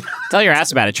your ass. Tell your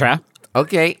ass about it, Trav.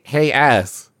 Okay, hey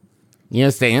ass. You know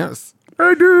stamps?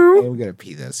 I do. Hey, we're gonna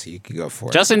pee this, so you can go for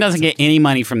it. Justin doesn't get any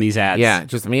money from these ads. Yeah,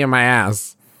 just me and my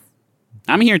ass.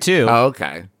 I'm here too. Oh,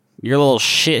 okay. You're a little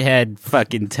shithead,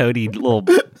 fucking toady little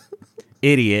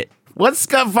idiot. What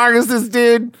scuff fire is this,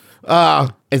 dude?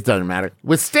 It doesn't matter.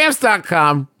 With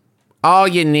Stamps.com, all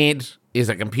you need is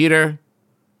a computer,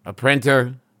 a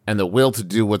printer, and the will to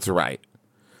do what's right.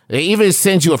 They even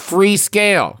send you a free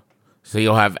scale, so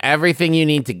you'll have everything you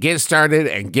need to get started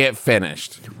and get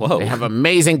finished. Whoa. They have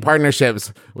amazing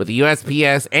partnerships with the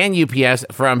USPS and UPS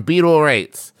for unbeatable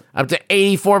rates, up to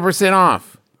 84%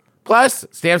 off. Plus,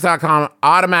 Stamps.com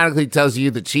automatically tells you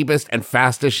the cheapest and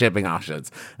fastest shipping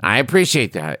options. I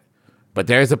appreciate that. But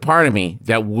there's a part of me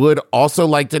that would also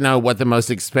like to know what the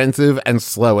most expensive and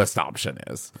slowest option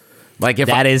is. Like if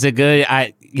If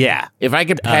I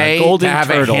could pay Golden to have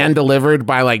Turtle. it hand delivered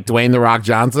by like Dwayne The Rock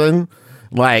Johnson,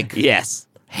 like Yes.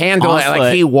 handle it On like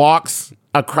foot. he walks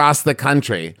across the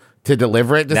country to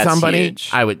deliver it to That's somebody, huge.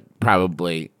 I would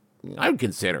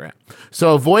consider it.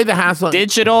 So avoid the hassle.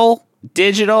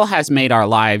 Digital has made our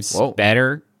lives Whoa.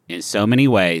 better in so many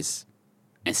ways,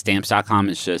 and Stamps.com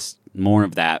is just more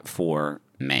of that for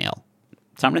mail.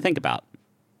 Something to think about.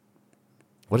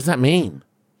 What does that mean?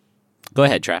 Go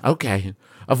ahead, Trav. Okay.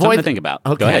 Something to think about.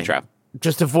 Okay. Go ahead, Trav.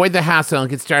 Just avoid the hassle and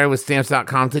get started with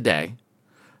Stamps.com today.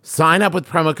 Sign up with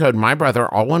promo code MyBrother,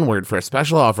 all one word, for a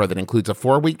special offer that includes a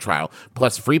 4-week trial,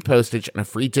 plus free postage and a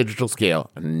free digital scale.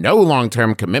 No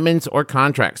long-term commitments or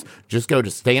contracts. Just go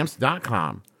to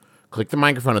Stamps.com. Click the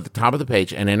microphone at the top of the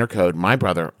page and enter code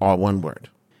MyBrother, all one word.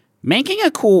 Making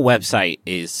a cool website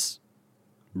is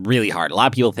really hard. A lot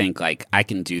of people think, like, I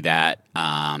can do that.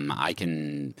 I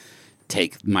can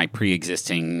take my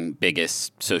pre-existing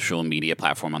biggest social media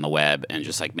platform on the web and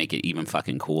just like make it even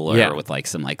fucking cooler with like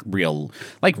some like real,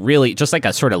 like really just like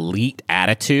a sort of elite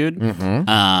attitude.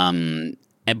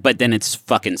 but then it's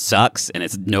fucking sucks and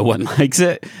it's no one likes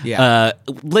it. Yeah.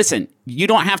 Listen, you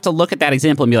don't have to look at that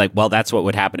example and be like, well, that's what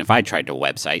would happen if I tried to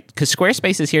website, because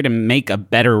Squarespace is here to make a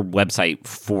better website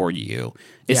for you.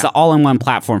 It's the all-in-one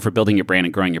platform for building your brand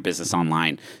and growing your business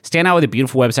online. Stand out with a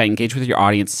beautiful website, engage with your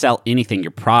audience, sell anything,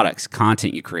 your products,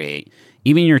 content you create,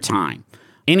 even your time.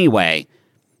 Anyway,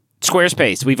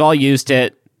 Squarespace, we've all used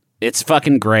it. It's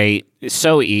fucking great. It's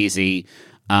so easy.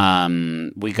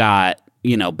 We got,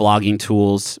 blogging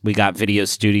tools. We got Video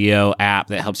Studio app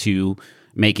that helps you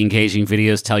make engaging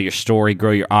videos, tell your story,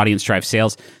 grow your audience, drive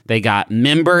sales. They got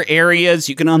member areas.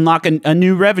 You can unlock a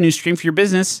new revenue stream for your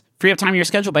business. Free up time in your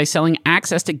schedule by selling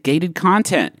access to gated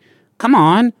content. Come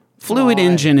on. Fluid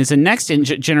Engine is a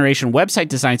next-generation website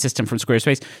design system from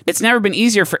Squarespace. It's never been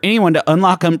easier for anyone to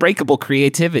unlock unbreakable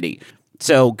creativity.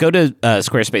 So go to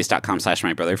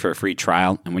squarespace.com/mybrother for a free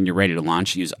trial. And when you're ready to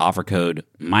launch, use offer code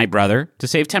MYBROTHER to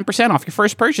save 10% off your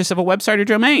first purchase of a website or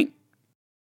domain.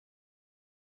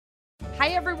 Hi,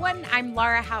 everyone. I'm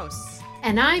Laura House.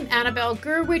 And I'm Annabelle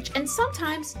Gurwitch, and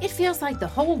sometimes it feels like the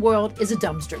whole world is a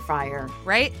dumpster fire.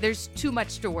 Right? There's too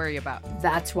much to worry about.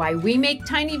 That's why we make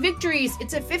Tiny Victories.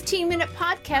 It's a 15-minute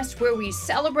podcast where we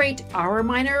celebrate our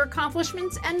minor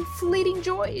accomplishments and fleeting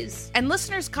joys. And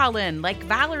listeners call in, like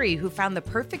Valerie, who found the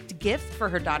perfect gift for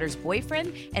her daughter's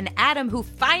boyfriend, and Adam, who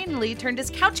finally turned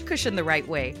his couch cushion the right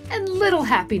way. And little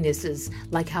happinesses,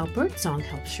 like how birdsong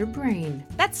helps your brain.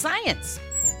 That's science.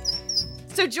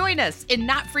 So join us in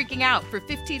Not Freaking Out for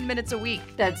 15 minutes a week.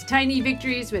 That's Tiny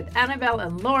Victories with Annabelle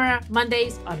and Laura,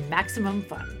 Mondays on Maximum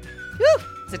Fun. Whew!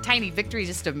 It's a tiny victory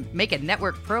just to make a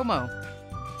network promo.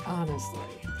 Honestly.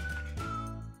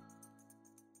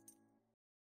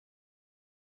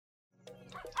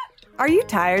 Are you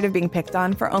tired of being picked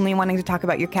on for only wanting to talk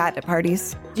about your cat at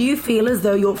parties? Do you feel as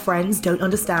though your friends don't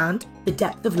understand the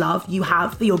depth of love you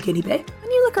have for your guinea pig?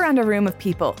 When you look around a room of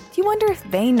people, do you wonder if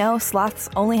they know sloths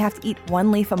only have to eat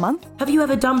one leaf a month? Have you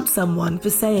ever dumped someone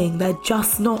for saying they're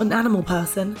just not an animal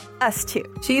person? Us too.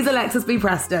 She's Alexis B.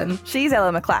 Preston. She's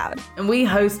Ella McLeod. And we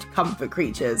host Comfort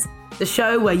Creatures, the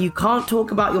show where you can't talk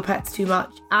about your pets too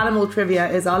much, animal trivia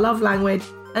is our love language,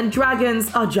 and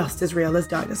dragons are just as real as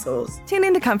dinosaurs. Tune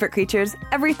into Comfort Creatures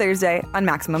every Thursday on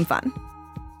Maximum Fun.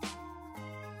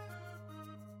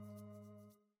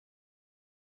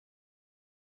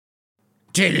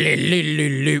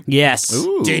 Yes.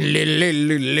 Ooh.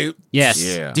 Yes.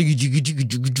 Yeah.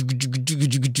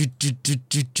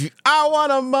 I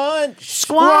want to munch.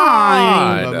 Squad.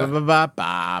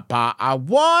 I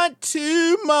want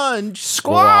to munch.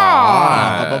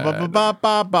 Squad.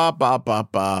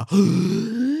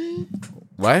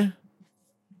 What?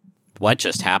 What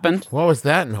just happened? What was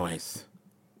that noise?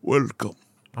 Welcome,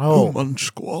 Oh, Human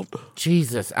Squad.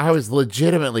 Jesus. I was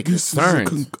legitimately This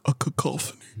concerned. is a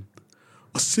cacophony,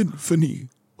 a symphony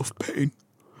of pain,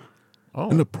 Oh.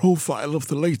 and a profile of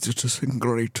the latest and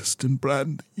greatest in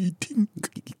brand eating.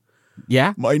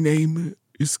 Yeah. My name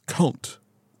is Count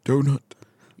Donut.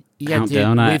 Yeah, Count dude,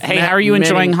 Donut. we've Hey, met how are you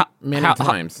enjoying many how-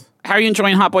 times? How are you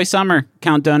enjoying Hot Boy Summer,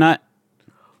 Count Donut?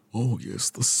 Oh yes,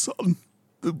 the sun,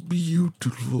 the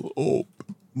beautiful orb,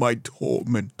 my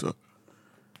tormentor.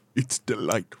 It's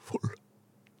delightful.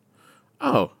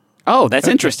 Oh, Oh, that's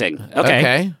interesting.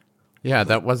 Okay. Yeah,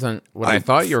 that wasn't what I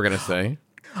thought you were going to say.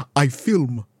 I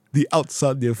film the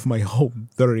outside of my home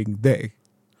during day.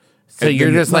 So And you're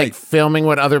then at just like night- filming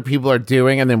what other people are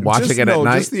doing and then watching Just- it no, at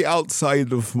night? just the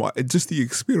outside of just the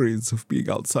experience of being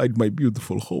outside my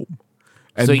beautiful home.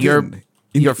 And So you're- then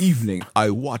in you're the evening, I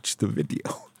watch the video.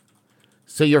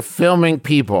 So you're filming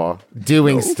people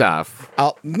doing stuff.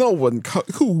 No one,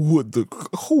 who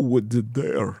would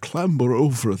dare clamber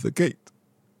over the gate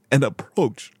and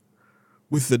approach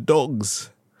with the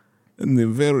dogs and the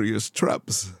various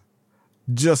traps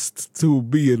just to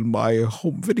be in my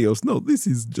home videos? No, this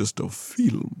is just a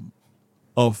film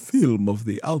of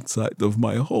the outside of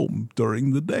my home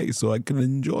during the day, so I can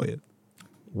enjoy it.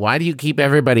 Why do you keep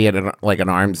everybody at an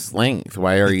arm's length?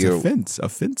 Why are It's you a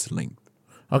fence length.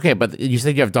 Okay, but you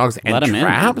said you have dogs and Let 'em in.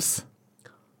 traps?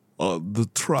 The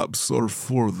traps are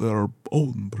for their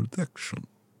own protection.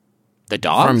 The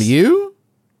dogs? From you?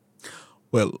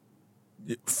 Well,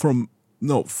 from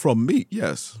me,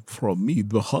 yes. From me,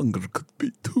 the hunger could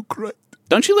be too great.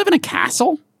 Don't you live in a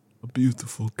castle? A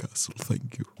beautiful castle,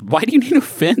 thank you. Why do you need a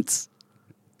fence?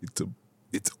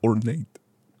 It's ornate.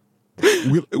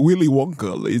 Willy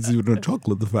Wonka is in a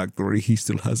chocolate factory. He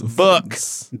still has a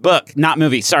fence. Book, not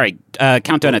movie. Sorry,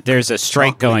 Count Donut. There's a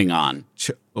strike going on.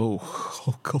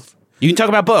 Oh, God. You can talk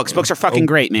about books. Books are fucking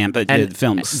great, man. But And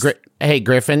films. Hey,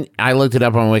 Griffin, I looked it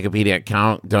up on Wikipedia.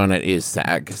 Count Donut is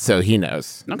SAG, so he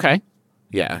knows. Okay.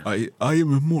 Yeah. I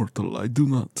am immortal, I do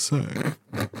not say.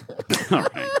 All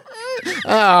right.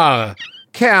 Oh,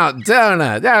 Count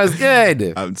Donut. That was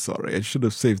good. I'm sorry, I should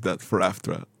have saved that for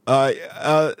after. I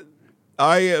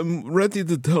am ready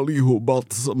to tell you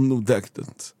about some new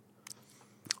decadence.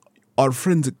 Our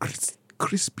friend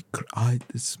Crispy.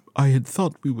 I had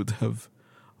thought we would have.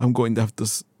 I'm going to have to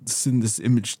send this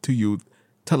image to you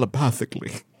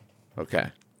telepathically.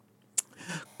 Okay.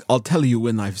 I'll tell you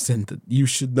when I've sent it. You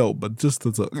should know, but just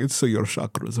so your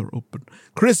chakras are open.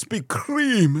 Krispy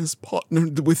Kreme is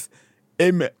partnered with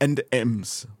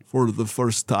M&M's for the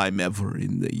first time ever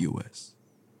in the U.S.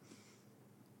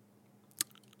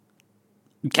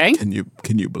 Okay. Can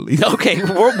you believe it? Okay.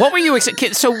 What were you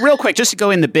so real quick, just to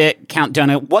go in the bit, Count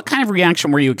Donut, what kind of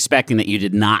reaction were you expecting that you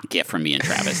did not get from me and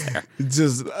Travis there?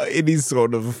 Just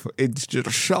it's just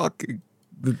shocking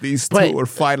that these two are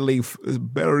finally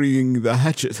burying the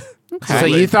hatchet. Okay. So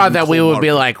you thought that we would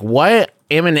be like, what?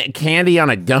 M&M candy on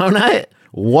a donut?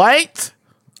 What?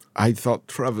 I thought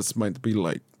Travis might be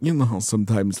like, you know how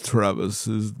sometimes Travis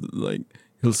is like,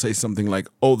 he'll say something like,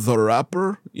 oh, the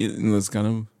rapper? And it's kind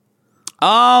of...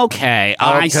 Okay,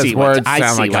 I see what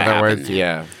other words. there.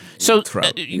 Yeah. So,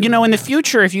 in the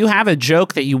future, if you have a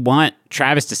joke that you want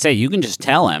Travis to say, you can just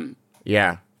tell him.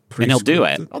 Yeah. And he'll do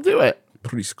it. I'll do it.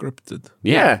 Pre-scripted.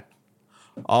 Yeah.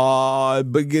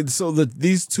 Begin so that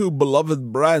these two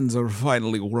beloved brands are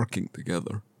finally working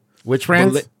together. Which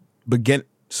brands?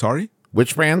 Sorry?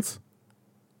 Which brands?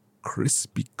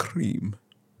 Krispy Kreme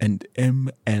and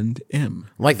M&M.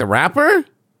 Like the rapper?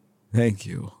 Thank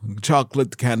you.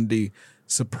 Chocolate candy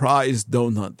surprise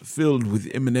donut filled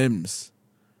with M&Ms.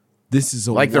 This is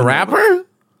like the rapper?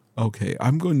 Okay,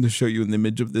 I'm going to show you an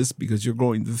image of this because you're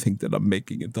going to think that I'm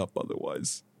making it up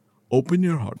otherwise. Open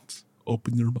your hearts.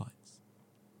 Open your minds.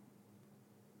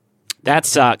 That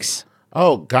sucks.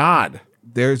 Oh, God.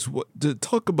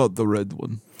 Talk about the red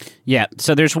one. Yeah,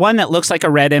 so there's one that looks like a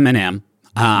red M&M.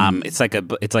 It's like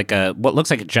a what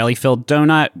looks like a jelly-filled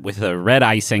donut with a red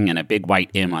icing and a big white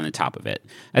M on the top of it,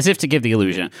 as if to give the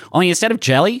illusion. Only instead of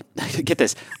jelly, get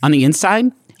this, on the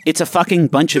inside, it's a fucking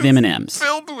bunch of M&Ms.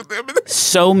 Filled with M&Ms.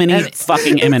 So many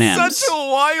fucking M&Ms. It's such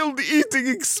a wild eating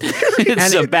experience.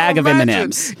 It's a bag of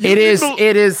M&Ms. It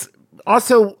is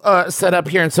also set up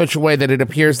here in such a way that it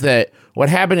appears that what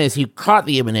happened is you caught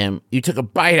the M&M, you took a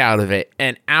bite out of it,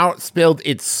 and out spilled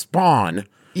its spawn.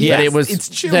 Yes,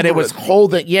 that it was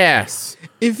holding. Yes.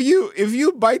 If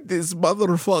you bite this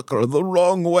motherfucker the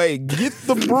wrong way, get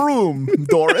the broom,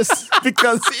 Doris,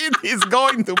 because it is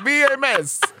going to be a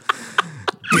mess.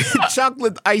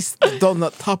 Chocolate iced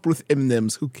donut topped with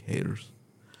M&Ms. Who cares?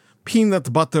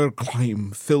 Peanut butter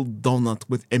crème filled donut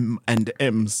with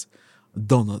M&Ms.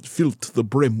 Donut filled to the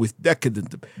brim with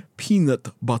decadent peanut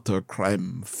butter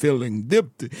crème filling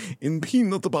dipped in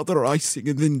peanut butter icing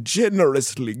and then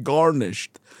generously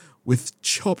garnished with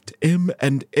chopped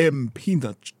M&M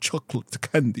peanut chocolate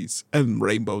candies and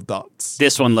rainbow dots.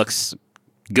 This one looks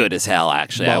good as hell,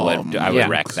 actually. Bomb. I would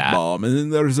wreck that. Bomb. And then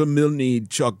there's a mini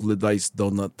chocolate iced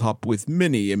donut topped with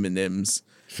mini M&Ms.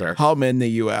 Sure. How many,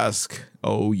 you ask?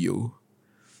 Oh, you.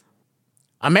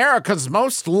 America's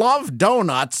most loved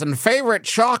donuts and favorite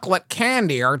chocolate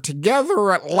candy are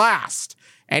together at last,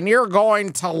 and you're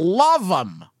going to love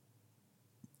them.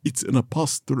 It's an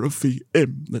apostrophe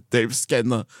M that Dave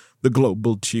Scanna, the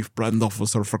global chief brand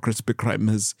officer for Krispy Kreme,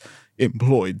 has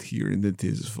employed here, and it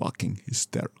is fucking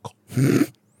hysterical.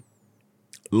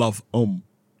 Love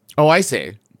Oh, I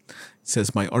see.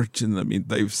 Says my arch enemy,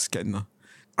 Dave Scanna.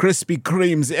 Krispy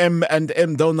Kreme's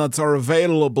M&M donuts are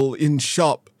available in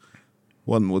shop.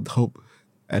 One would hope,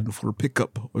 and for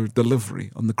pickup or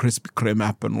delivery on the Krispy Kreme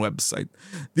app and website.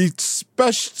 The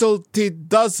specialty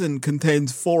dozen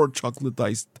contains 4 chocolate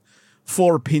iced,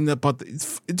 4 peanut butter,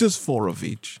 just 4 of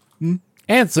each.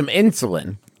 And some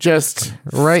insulin, just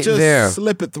there.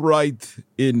 Slip it right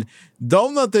in.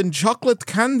 Donut and chocolate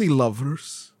candy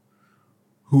lovers,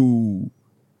 who,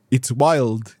 it's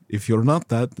wild if you're not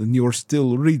that and you're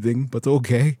still reading, but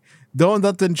okay.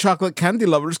 Donut and chocolate candy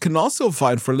lovers can also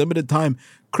find for a limited time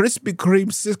Krispy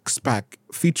Kreme 6-pack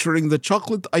featuring the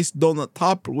chocolate iced donut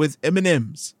topped with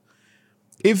M&Ms.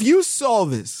 If you saw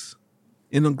this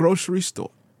in a grocery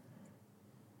store,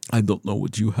 I don't know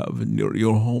what you have near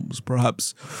your homes,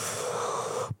 perhaps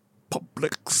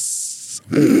Publix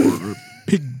or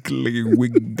Piggly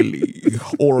Wiggly,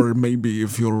 or maybe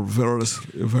if you're very,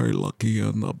 very lucky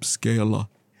and upscale,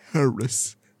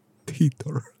 Harris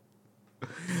Teeter.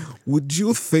 Would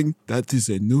you think that is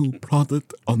a new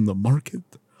product on the market?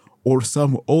 Or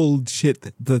some old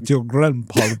shit that your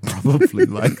grandpa probably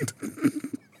liked?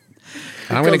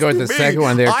 I'm going to go with the second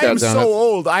one there. I'm Donuts. so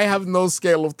old, I have no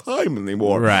scale of time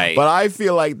anymore. Right. But I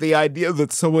feel like the idea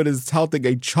that someone is touting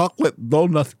a chocolate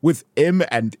donut with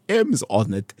M&M's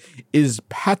on it is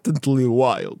patently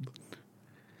wild.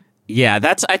 Yeah,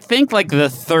 that's, I think, like the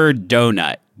third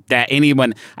donut that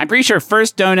anyone, I'm pretty sure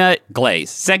first donut, glaze.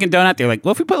 Second donut, they're like,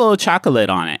 well, if we put a little chocolate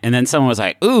on it? And then someone was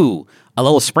like, ooh, a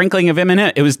little sprinkling of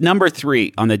M&M. It was number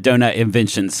 3 on the donut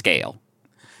invention scale.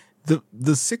 The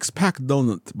 6-pack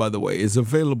donut, by the way, is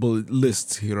available at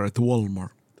lists here at Walmart.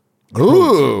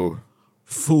 Ooh.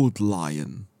 Food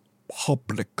Lion,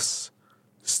 Publix,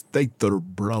 Stater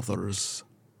Brothers,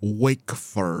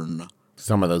 Wakefern,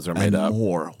 Some of those are made and up.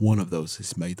 more. One of those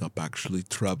is made up, actually,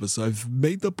 Travis. I've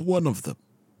made up one of them.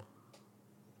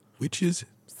 Which is it?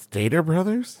 Stater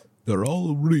Brothers? They're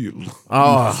all real.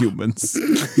 Oh. You humans.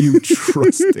 You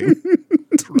trusting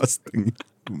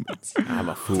humans. I'm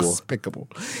a fool. Despicable.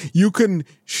 You can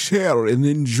share and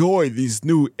enjoy these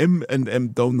new M&M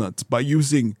donuts by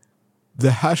using the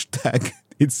hashtag,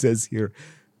 it says here,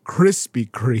 Krispy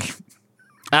Kreme.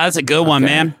 That's a good one,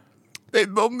 man. They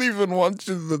don't even want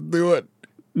you to do it.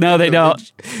 No, they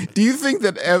don't. Do you think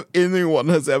that anyone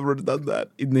has ever done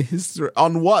that in the history?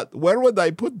 On what? Where would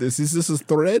I put this? Is this a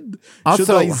thread? Should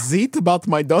Also- I zeet about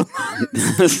my donut?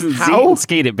 How?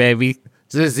 Skate it, baby.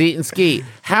 Just eat and ski.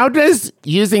 How does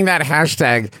using that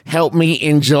hashtag help me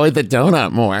enjoy the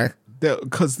donut more?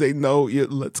 Because they know,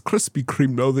 lets Krispy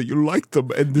Kreme know that you like them.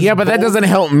 And this Yeah, but that ball- doesn't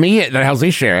help me. That helps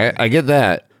me share it. I get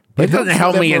that. But it doesn't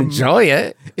help me whatever- enjoy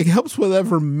it. It helps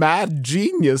whatever mad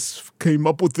genius came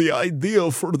up with the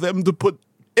idea for them to put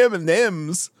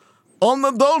M&M's on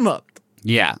the donut.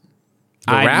 Yeah.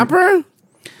 The rapper?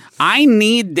 I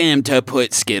need them to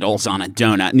put Skittles on a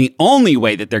donut. And the only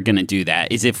way that they're going to do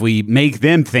that is if we make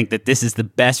them think that this is the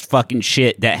best fucking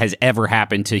shit that has ever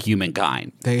happened to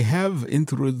humankind. They have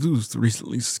introduced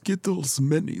recently Skittles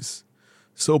Minis.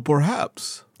 So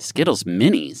perhaps... Skittles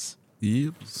Minis?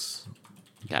 Yes.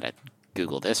 Gotta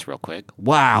Google this real quick.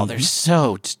 Wow, they're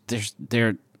so...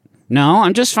 They're... No,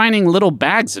 I'm just finding little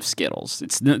bags of Skittles.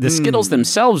 It's the Skittles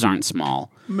themselves aren't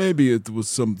small. Maybe it was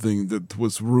something that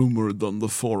was rumored on the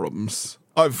forums.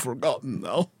 I've forgotten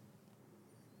now.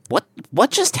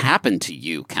 What just happened to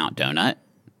you, Count Donut?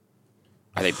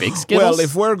 Are they big Skittles? Well,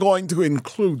 if we're going to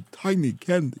include tiny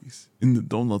candies in the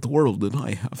donut world, then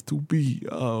I have to be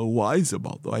wise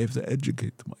about it. I have to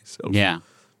educate myself. Yeah.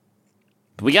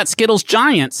 We got Skittles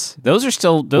Giants. Those are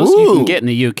still... Those you can get in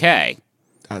the UK.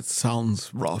 That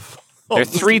sounds rough. They're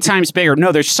 3 times bigger.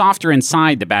 No, they're softer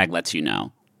inside, the bag lets you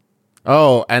know.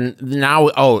 Oh, and now,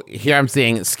 here I'm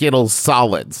seeing Skittles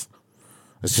solids.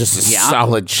 It's just a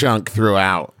solid chunk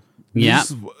throughout. Yeah.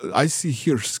 I see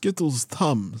here Skittles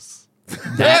Tums.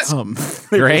 That's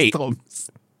great. Tums.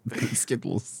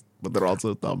 Skittles, but they're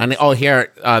also Tums. And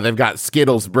here, they've got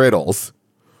Skittles Brittles.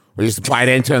 We just bite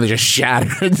into them and they just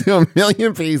shatter into a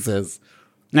million pieces.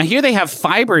 Now here they have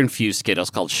fiber-infused Skittles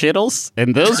called Shittles,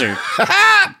 and those are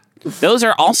those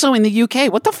are also in the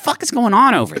UK. What the fuck is going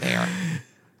on over there?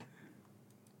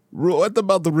 What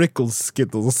about the Rickles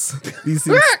Skittles?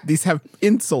 These have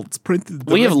insults printed.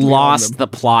 We have directly on lost them. the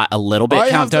plot a little bit, I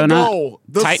Count have to Donut. go.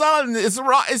 The sun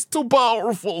is too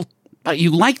powerful. But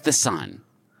you like the sun.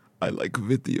 I like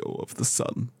video of the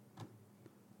sun.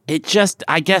 It just,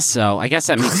 I guess so. I guess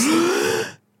that makes...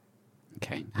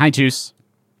 Okay. Hi, Juice.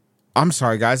 I'm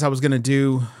sorry, guys. I was gonna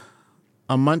do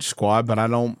a Munch Squad, but I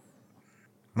don't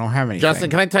have anything. Justin,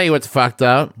 can I tell you what's fucked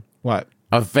up? What?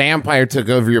 A vampire took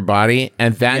over your body,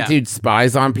 and that dude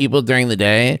spies on people during the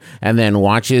day and then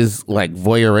watches, like,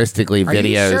 voyeuristically Are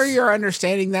videos. you sure you're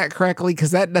understanding that correctly?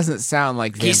 Because that doesn't sound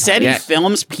like He said he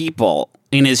films people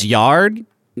in his yard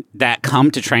that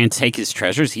come to try and take his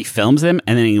treasures. He films them,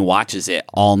 and then he watches it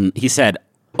all. He said,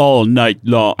 all night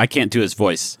long. I can't do his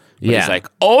voice. But he's like,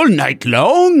 all night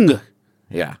long.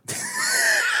 Yeah.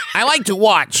 I like to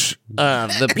watch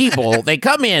the people. They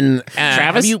come in.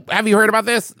 Travis? Have you heard about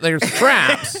this? There's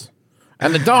traps,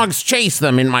 and the dogs chase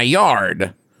them in my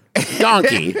yard.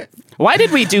 Donkey. Why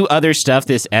did we do other stuff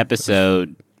this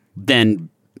episode than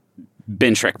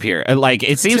Ben Shrek Pier? Like,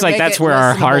 it seems like that's where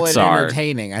our hearts are.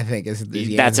 Entertaining, I think, is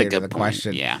the That's answer a good to the point.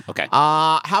 question. Yeah. Okay.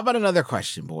 How about another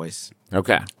question, boys?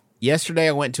 Okay. Yesterday,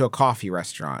 I went to a coffee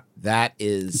restaurant. That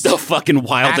is The fucking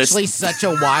wildest. actually such a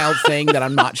wild thing that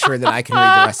I'm not sure that I can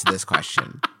read the rest of this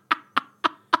question.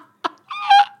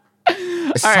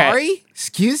 Sorry?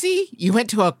 Excuse me? You went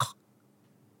to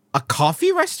a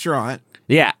coffee restaurant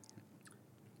Yeah.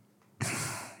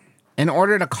 and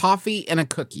ordered a coffee and a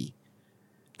cookie.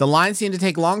 The line seemed to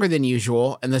take longer than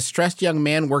usual, and the stressed young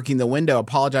man working the window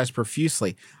apologized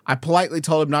profusely. I politely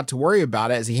told him not to worry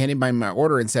about it as he handed me my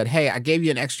order and said, "Hey, I gave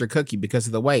you an extra cookie because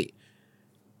of the wait."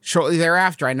 Shortly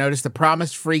thereafter, I noticed the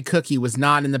promised free cookie was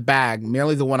not in the bag,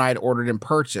 merely the one I had ordered and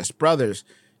purchased. Brothers,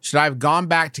 should I have gone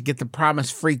back to get the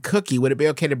promised free cookie? Would it be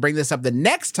okay to bring this up the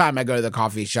next time I go to the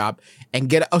coffee shop and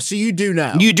get it? Oh, so you do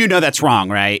know. You do know that's wrong,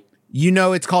 right? You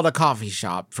know it's called a coffee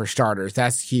shop, for starters.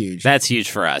 That's huge. That's huge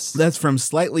for us. That's from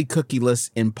Slightly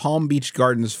Cookieless in Palm Beach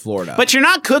Gardens, Florida. But you're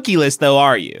not cookieless, though,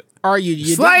 are you? Are you?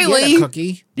 You Slightly. did get a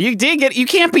cookie. You did get. You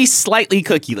can't be slightly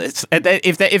cookieless.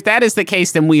 If that is the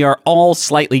case, then we are all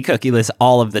slightly cookieless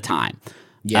all of the time.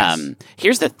 Yes.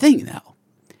 Here's the thing, though.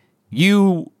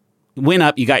 You went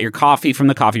up. You got your coffee from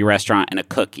the coffee restaurant and a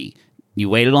cookie. You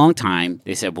waited a long time.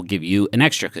 They said, "We'll give you an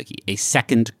extra cookie, a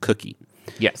second cookie."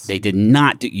 Yes. They did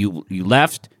not do. You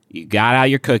left. You got out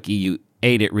your cookie. You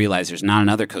ate it. Realized there's not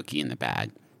another cookie in the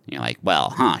bag. And you're like,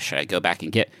 "Well, should I go back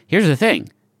and get?" Here's the thing.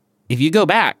 If you go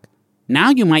back,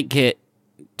 now you might get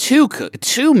two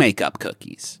makeup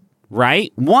cookies,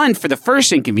 right? One for the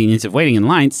first inconvenience of waiting in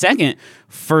line. Second,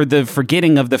 for the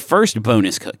forgetting of the first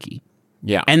bonus cookie.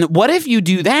 Yeah. And what if you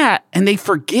do that and they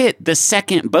forget the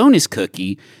second bonus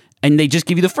cookie and they just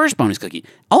give you the first bonus cookie?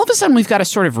 All of a sudden, we've got a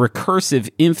sort of recursive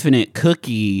infinite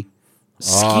cookie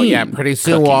scheme. Oh, yeah. Pretty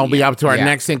soon we'll all be up to our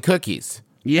necks in cookies.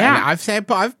 Yeah.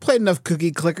 I've played enough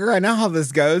Cookie Clicker. I know how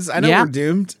this goes. I know we're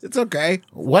doomed. It's okay.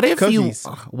 What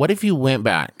if you went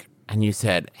back and you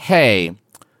said, "Hey,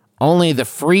 only the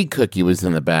free cookie was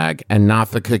in the bag and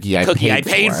not the cookie I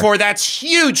paid for." That's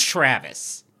huge,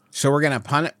 Travis. So we're gonna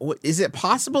punish. Is it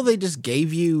possible they just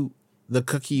gave you the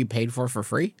cookie you paid for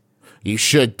free? You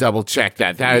should double check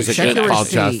that. That is a good call,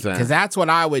 Justin. Because that's what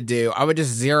I would do. I would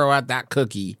just zero out that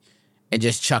cookie and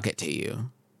just chuck it to you.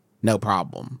 No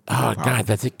problem. God,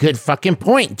 that's a good fucking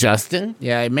point, Justin.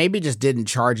 Yeah, maybe just didn't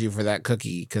charge you for that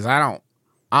cookie because I don't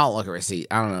look at receipts.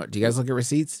 I don't know. Do you guys look at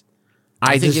receipts?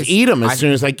 I just eat them as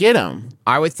soon as I get them.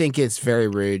 I would think it's very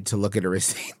rude to look at a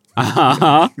receipt.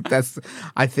 I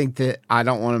think that I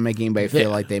don't want to make anybody feel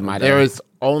like they might have. There was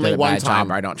only one time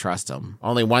where I don't trust them.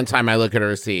 Only one time I look at a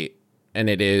receipt, and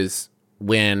it is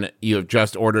when you have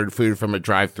just ordered food from a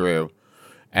drive-thru.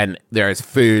 And there is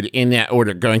food in that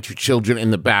order going to children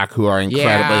in the back who are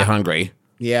incredibly hungry.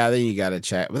 Yeah, then you got to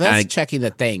check. But that's checking the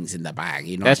things in the bag.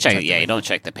 You know, that's checking. Yeah, you don't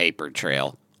check the paper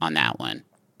trail on that one.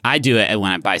 I do it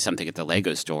when I buy something at the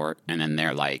Lego store, and then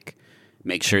they're like,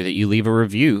 "Make sure that you leave a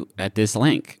review at this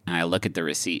link." And I look at the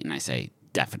receipt and I say,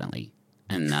 "Definitely."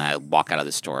 And then I walk out of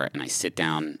the store and I sit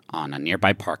down on a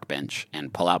nearby park bench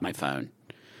and pull out my phone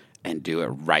and do it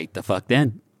right the fuck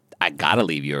then. I gotta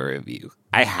leave you a review.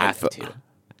 I have to.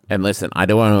 And listen, I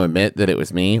don't want to admit that it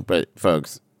was me, but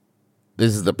folks,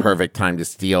 this is the perfect time to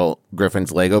steal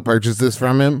Griffin's Lego purchases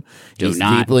from him. He's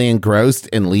deeply engrossed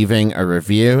in leaving a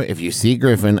review. If you see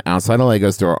Griffin outside a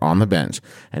Lego store on the bench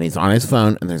and he's on his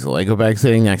phone and there's a Lego bag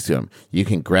sitting next to him, you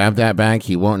can grab that bag.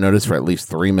 He won't notice for at least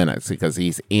 3 minutes because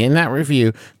he's in that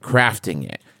review crafting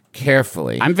it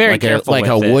carefully. I'm very careful like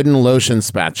with a wooden lotion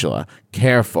spatula.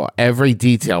 Careful. Every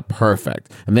detail perfect.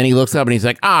 And then he looks up and he's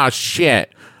like, "Ah,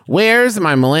 shit. Where's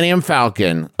my Millennium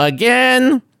Falcon?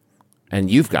 Again?"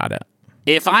 And you've got it.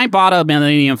 If I bought a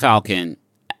Millennium Falcon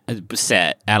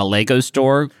set at a Lego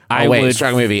store, I would...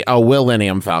 strong movie. A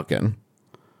Millennium Falcon.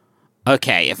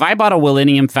 Okay, if I bought a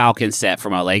Millennium Falcon set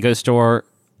from a Lego store,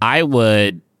 I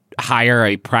would hire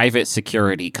a private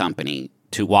security company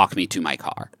to walk me to my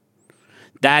car.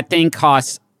 That thing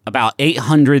costs about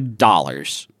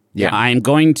 $800. Yeah. I'm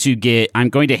going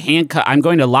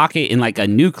to lock it in like a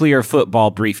nuclear football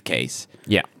briefcase.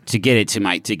 Yeah. To get it to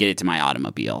my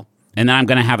automobile. And then I'm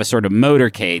going to have a sort of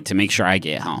motorcade to make sure I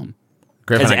get home.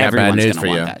 Griffin, I got bad news for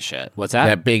you. That shit. What's that?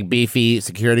 That big beefy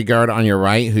security guard on your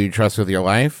right who you trust with your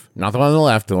life, not the one on the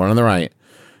left, the one on the right.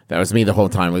 That was me the whole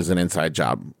time. It was an inside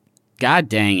job. God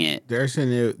dang it. There's a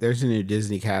new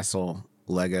Disney Castle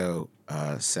Lego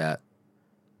set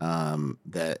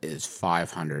that is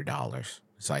 $500.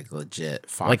 It's like legit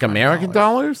 $500. Like American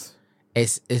dollars?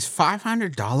 It's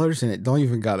 $500 and it don't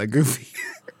even got a Goofy.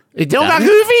 It don't got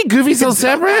Goofy? Goofy's still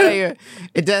separate?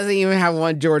 It doesn't even have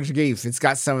one George Geef. It's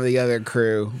got some of the other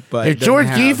crew. But if George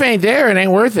Geef ain't there, it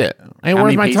ain't worth it. Ain't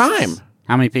worth my time.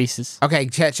 How many pieces? Okay,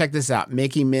 check this out.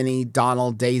 Mickey, Minnie,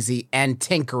 Donald, Daisy, and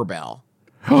Tinkerbell.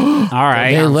 All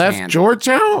right. They left George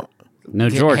out? No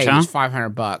George, hey, huh? It's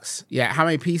 $500. Yeah, how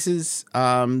many pieces?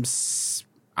 I'm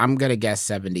gonna guess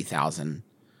 70,000.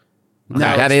 No,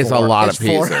 that is a lot of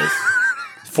pieces.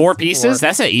 4 pieces?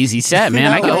 That's an easy set,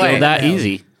 man. I can build that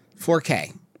easy.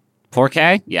 4K.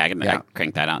 4K? Yeah, I can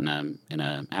crank that out in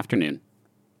an afternoon.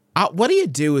 What do you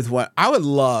do with what I would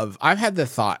love? I've had the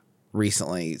thought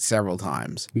recently several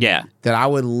times. Yeah. That I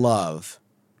would love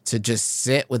to just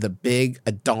sit with a big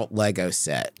adult Lego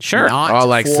set. Sure. Not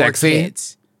like for sexy?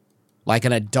 kids. Like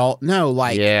an adult. No,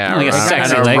 like. Yeah. Like a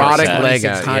sexy an Lego erotic set.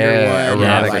 Lego. 600 Yeah, one,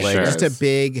 erotic like Legos. just a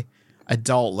big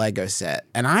adult Lego set.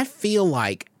 And I feel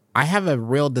like I have a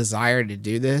real desire to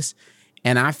do this.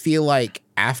 And I feel like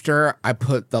after I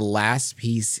put the last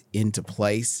piece into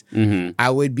place, I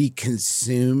would be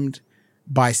consumed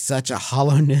by such a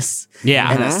hollowness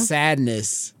and a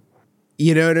sadness.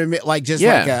 You know what I mean? Like just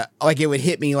like it would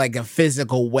hit me like a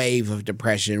physical wave of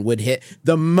depression would hit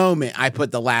the moment I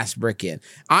put the last brick in.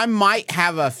 I might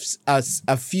have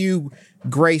a few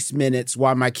grace minutes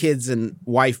while my kids and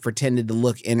wife pretended to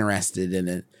look interested in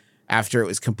it after it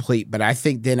was complete, but I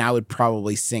think then I would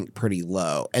probably sink pretty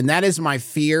low. And that is my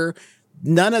fear.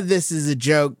 None of this is a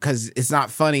joke because it's not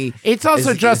funny. It's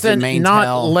also just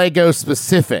not Lego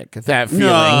specific, that feeling.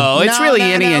 No, it's really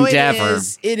any endeavor.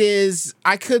 It is.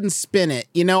 I couldn't spin it.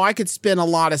 You know, I could spin a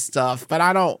lot of stuff, but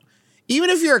I don't. Even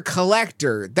if you're a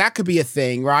collector, that could be a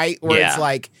thing, right? Where it's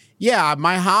like, yeah,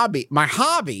 my hobby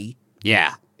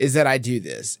is that I do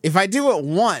this. If I do it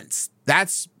once,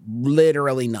 that's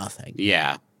literally nothing.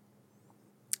 Yeah.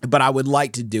 But I would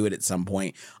like to do it at some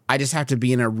point. I just have to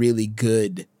be in a really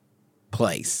good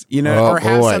place, you know, or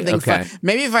have something fun.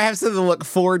 Maybe if I have something to look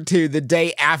forward to the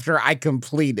day after I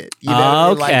complete it, you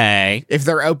know, like if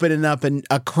they're opening up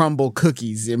a crumble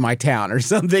cookies in my town or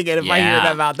something, and if I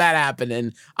hear about that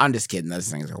happening, I'm just kidding. Those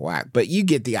things are whack, but you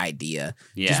get the idea.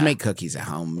 Just make cookies at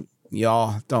home,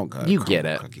 y'all. Don't go. You get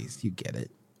it. Cookies, you get it.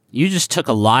 You just took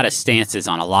a lot of stances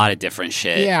on a lot of different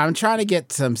shit. Yeah, I'm trying to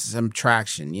get some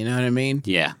traction. You know what I mean?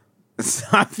 Yeah. So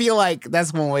I feel like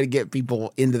that's one way to get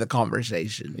people into the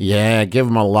conversation. Yeah, give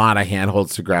them a lot of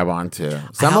handholds to grab onto.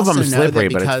 Some of them are slippery,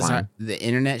 but it's fine. The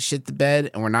internet shit the bed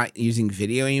and we're not using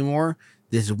video anymore,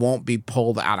 this won't be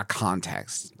pulled out of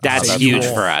context. That's huge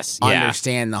for us. Yeah.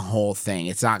 Understand the whole thing.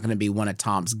 It's not going to be one of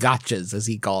Tom's gotchas, as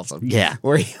he calls them. Yeah.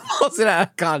 Where he pulls it out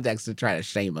of context to try to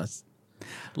shame us.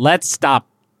 Let's stop.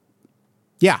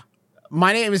 Yeah.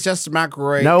 My name is Justin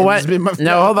McElroy. No, what?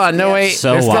 No, hold on. No, wait.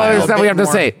 So There's still other stuff we have to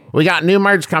more. say. We got new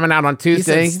merch coming out on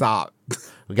Tuesday. He said stop.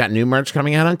 We got new merch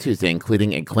coming out on Tuesday,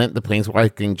 including a Clint the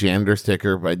Planeswalking Janitor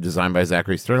sticker designed by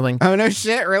Zachary Sterling. Oh, no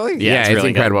shit, really? Yeah, it's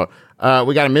really incredible.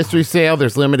 We got a mystery sale.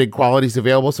 There's limited qualities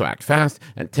available, so act fast.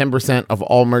 And 10% of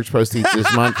all merch proceeds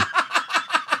this month.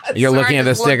 You're looking at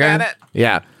the sticker?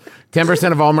 Yeah.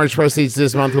 10% of all merch proceeds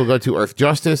this month will go to Earth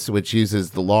Justice, which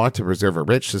uses the law to preserve a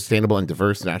rich, sustainable, and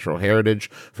diverse natural heritage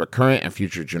for current and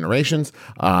future generations.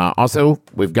 Also,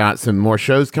 we've got some more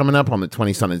shows coming up on the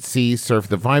 20 Sun and Sea Surf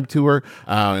the Vibe Tour.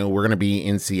 We're going to be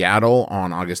in Seattle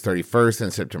on August 31st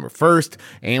and September 1st.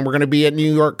 And we're going to be at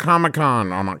New York Comic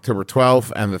Con on October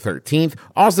 12th and the 13th.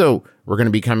 Also, we're going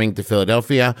to be coming to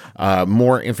Philadelphia.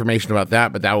 More information about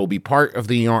that, but that will be part of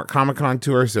the New York Comic Con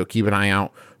tour, so keep an eye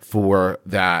out for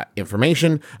that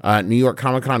information. New York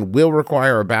Comic Con will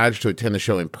require a badge to attend the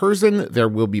show in person. There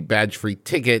will be badge-free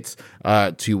tickets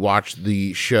to watch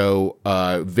the show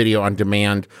video on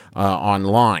demand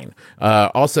online.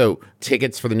 Also,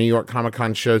 tickets for the New York Comic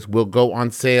Con shows will go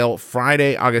on sale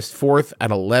Friday, August 4th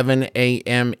at 11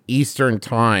 a.m. Eastern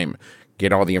Time.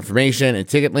 Get all the information and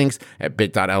ticket links at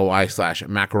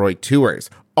bit.ly/McElroy Tours.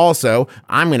 Also,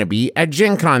 I'm going to be at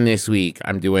Gen Con this week.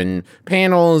 I'm doing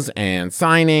panels and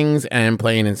signings and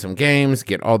playing in some games.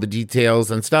 Get all the details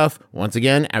and stuff, once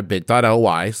again, at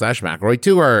bit.ly/McElroy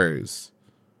Tours.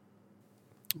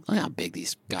 Look how big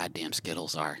these goddamn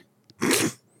Skittles are.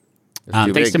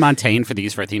 Thanks to Montaigne for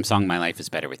for a theme song, My Life is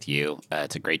Better With You.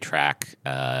 It's a great track.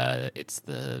 It's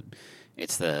the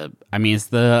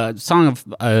song of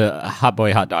Hot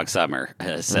Boy Hot Dog Summer.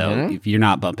 So if you're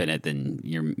not bumping it, then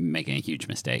you're making a huge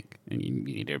mistake, and you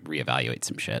need to reevaluate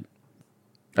some shit.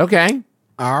 Okay.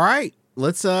 All right.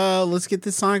 Let's get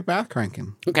this Sonic Bath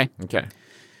cranking. Okay.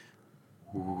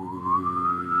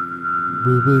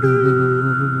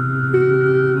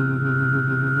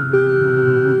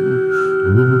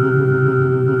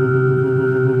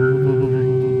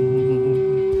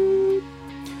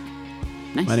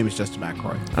 Nice. My name is Justin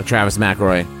McElroy. I'm Travis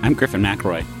McElroy. I'm Griffin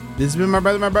McElroy. This has been My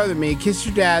Brother, Me. Kiss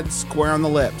your dad square on the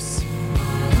lips.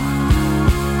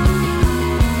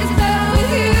 It's better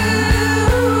with you.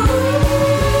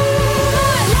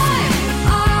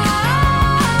 My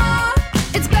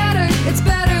life, it's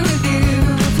better with you.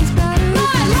 My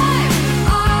life,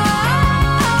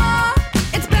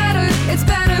 it's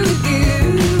better with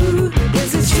you.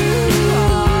 This is true.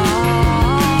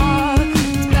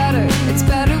 It's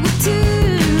better with two.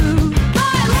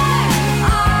 My life,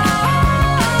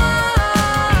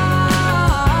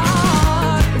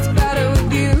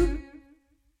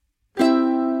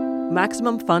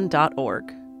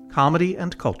 MaximumFun.org. Comedy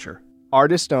and culture.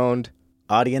 Artist owned.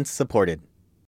 Audience supported.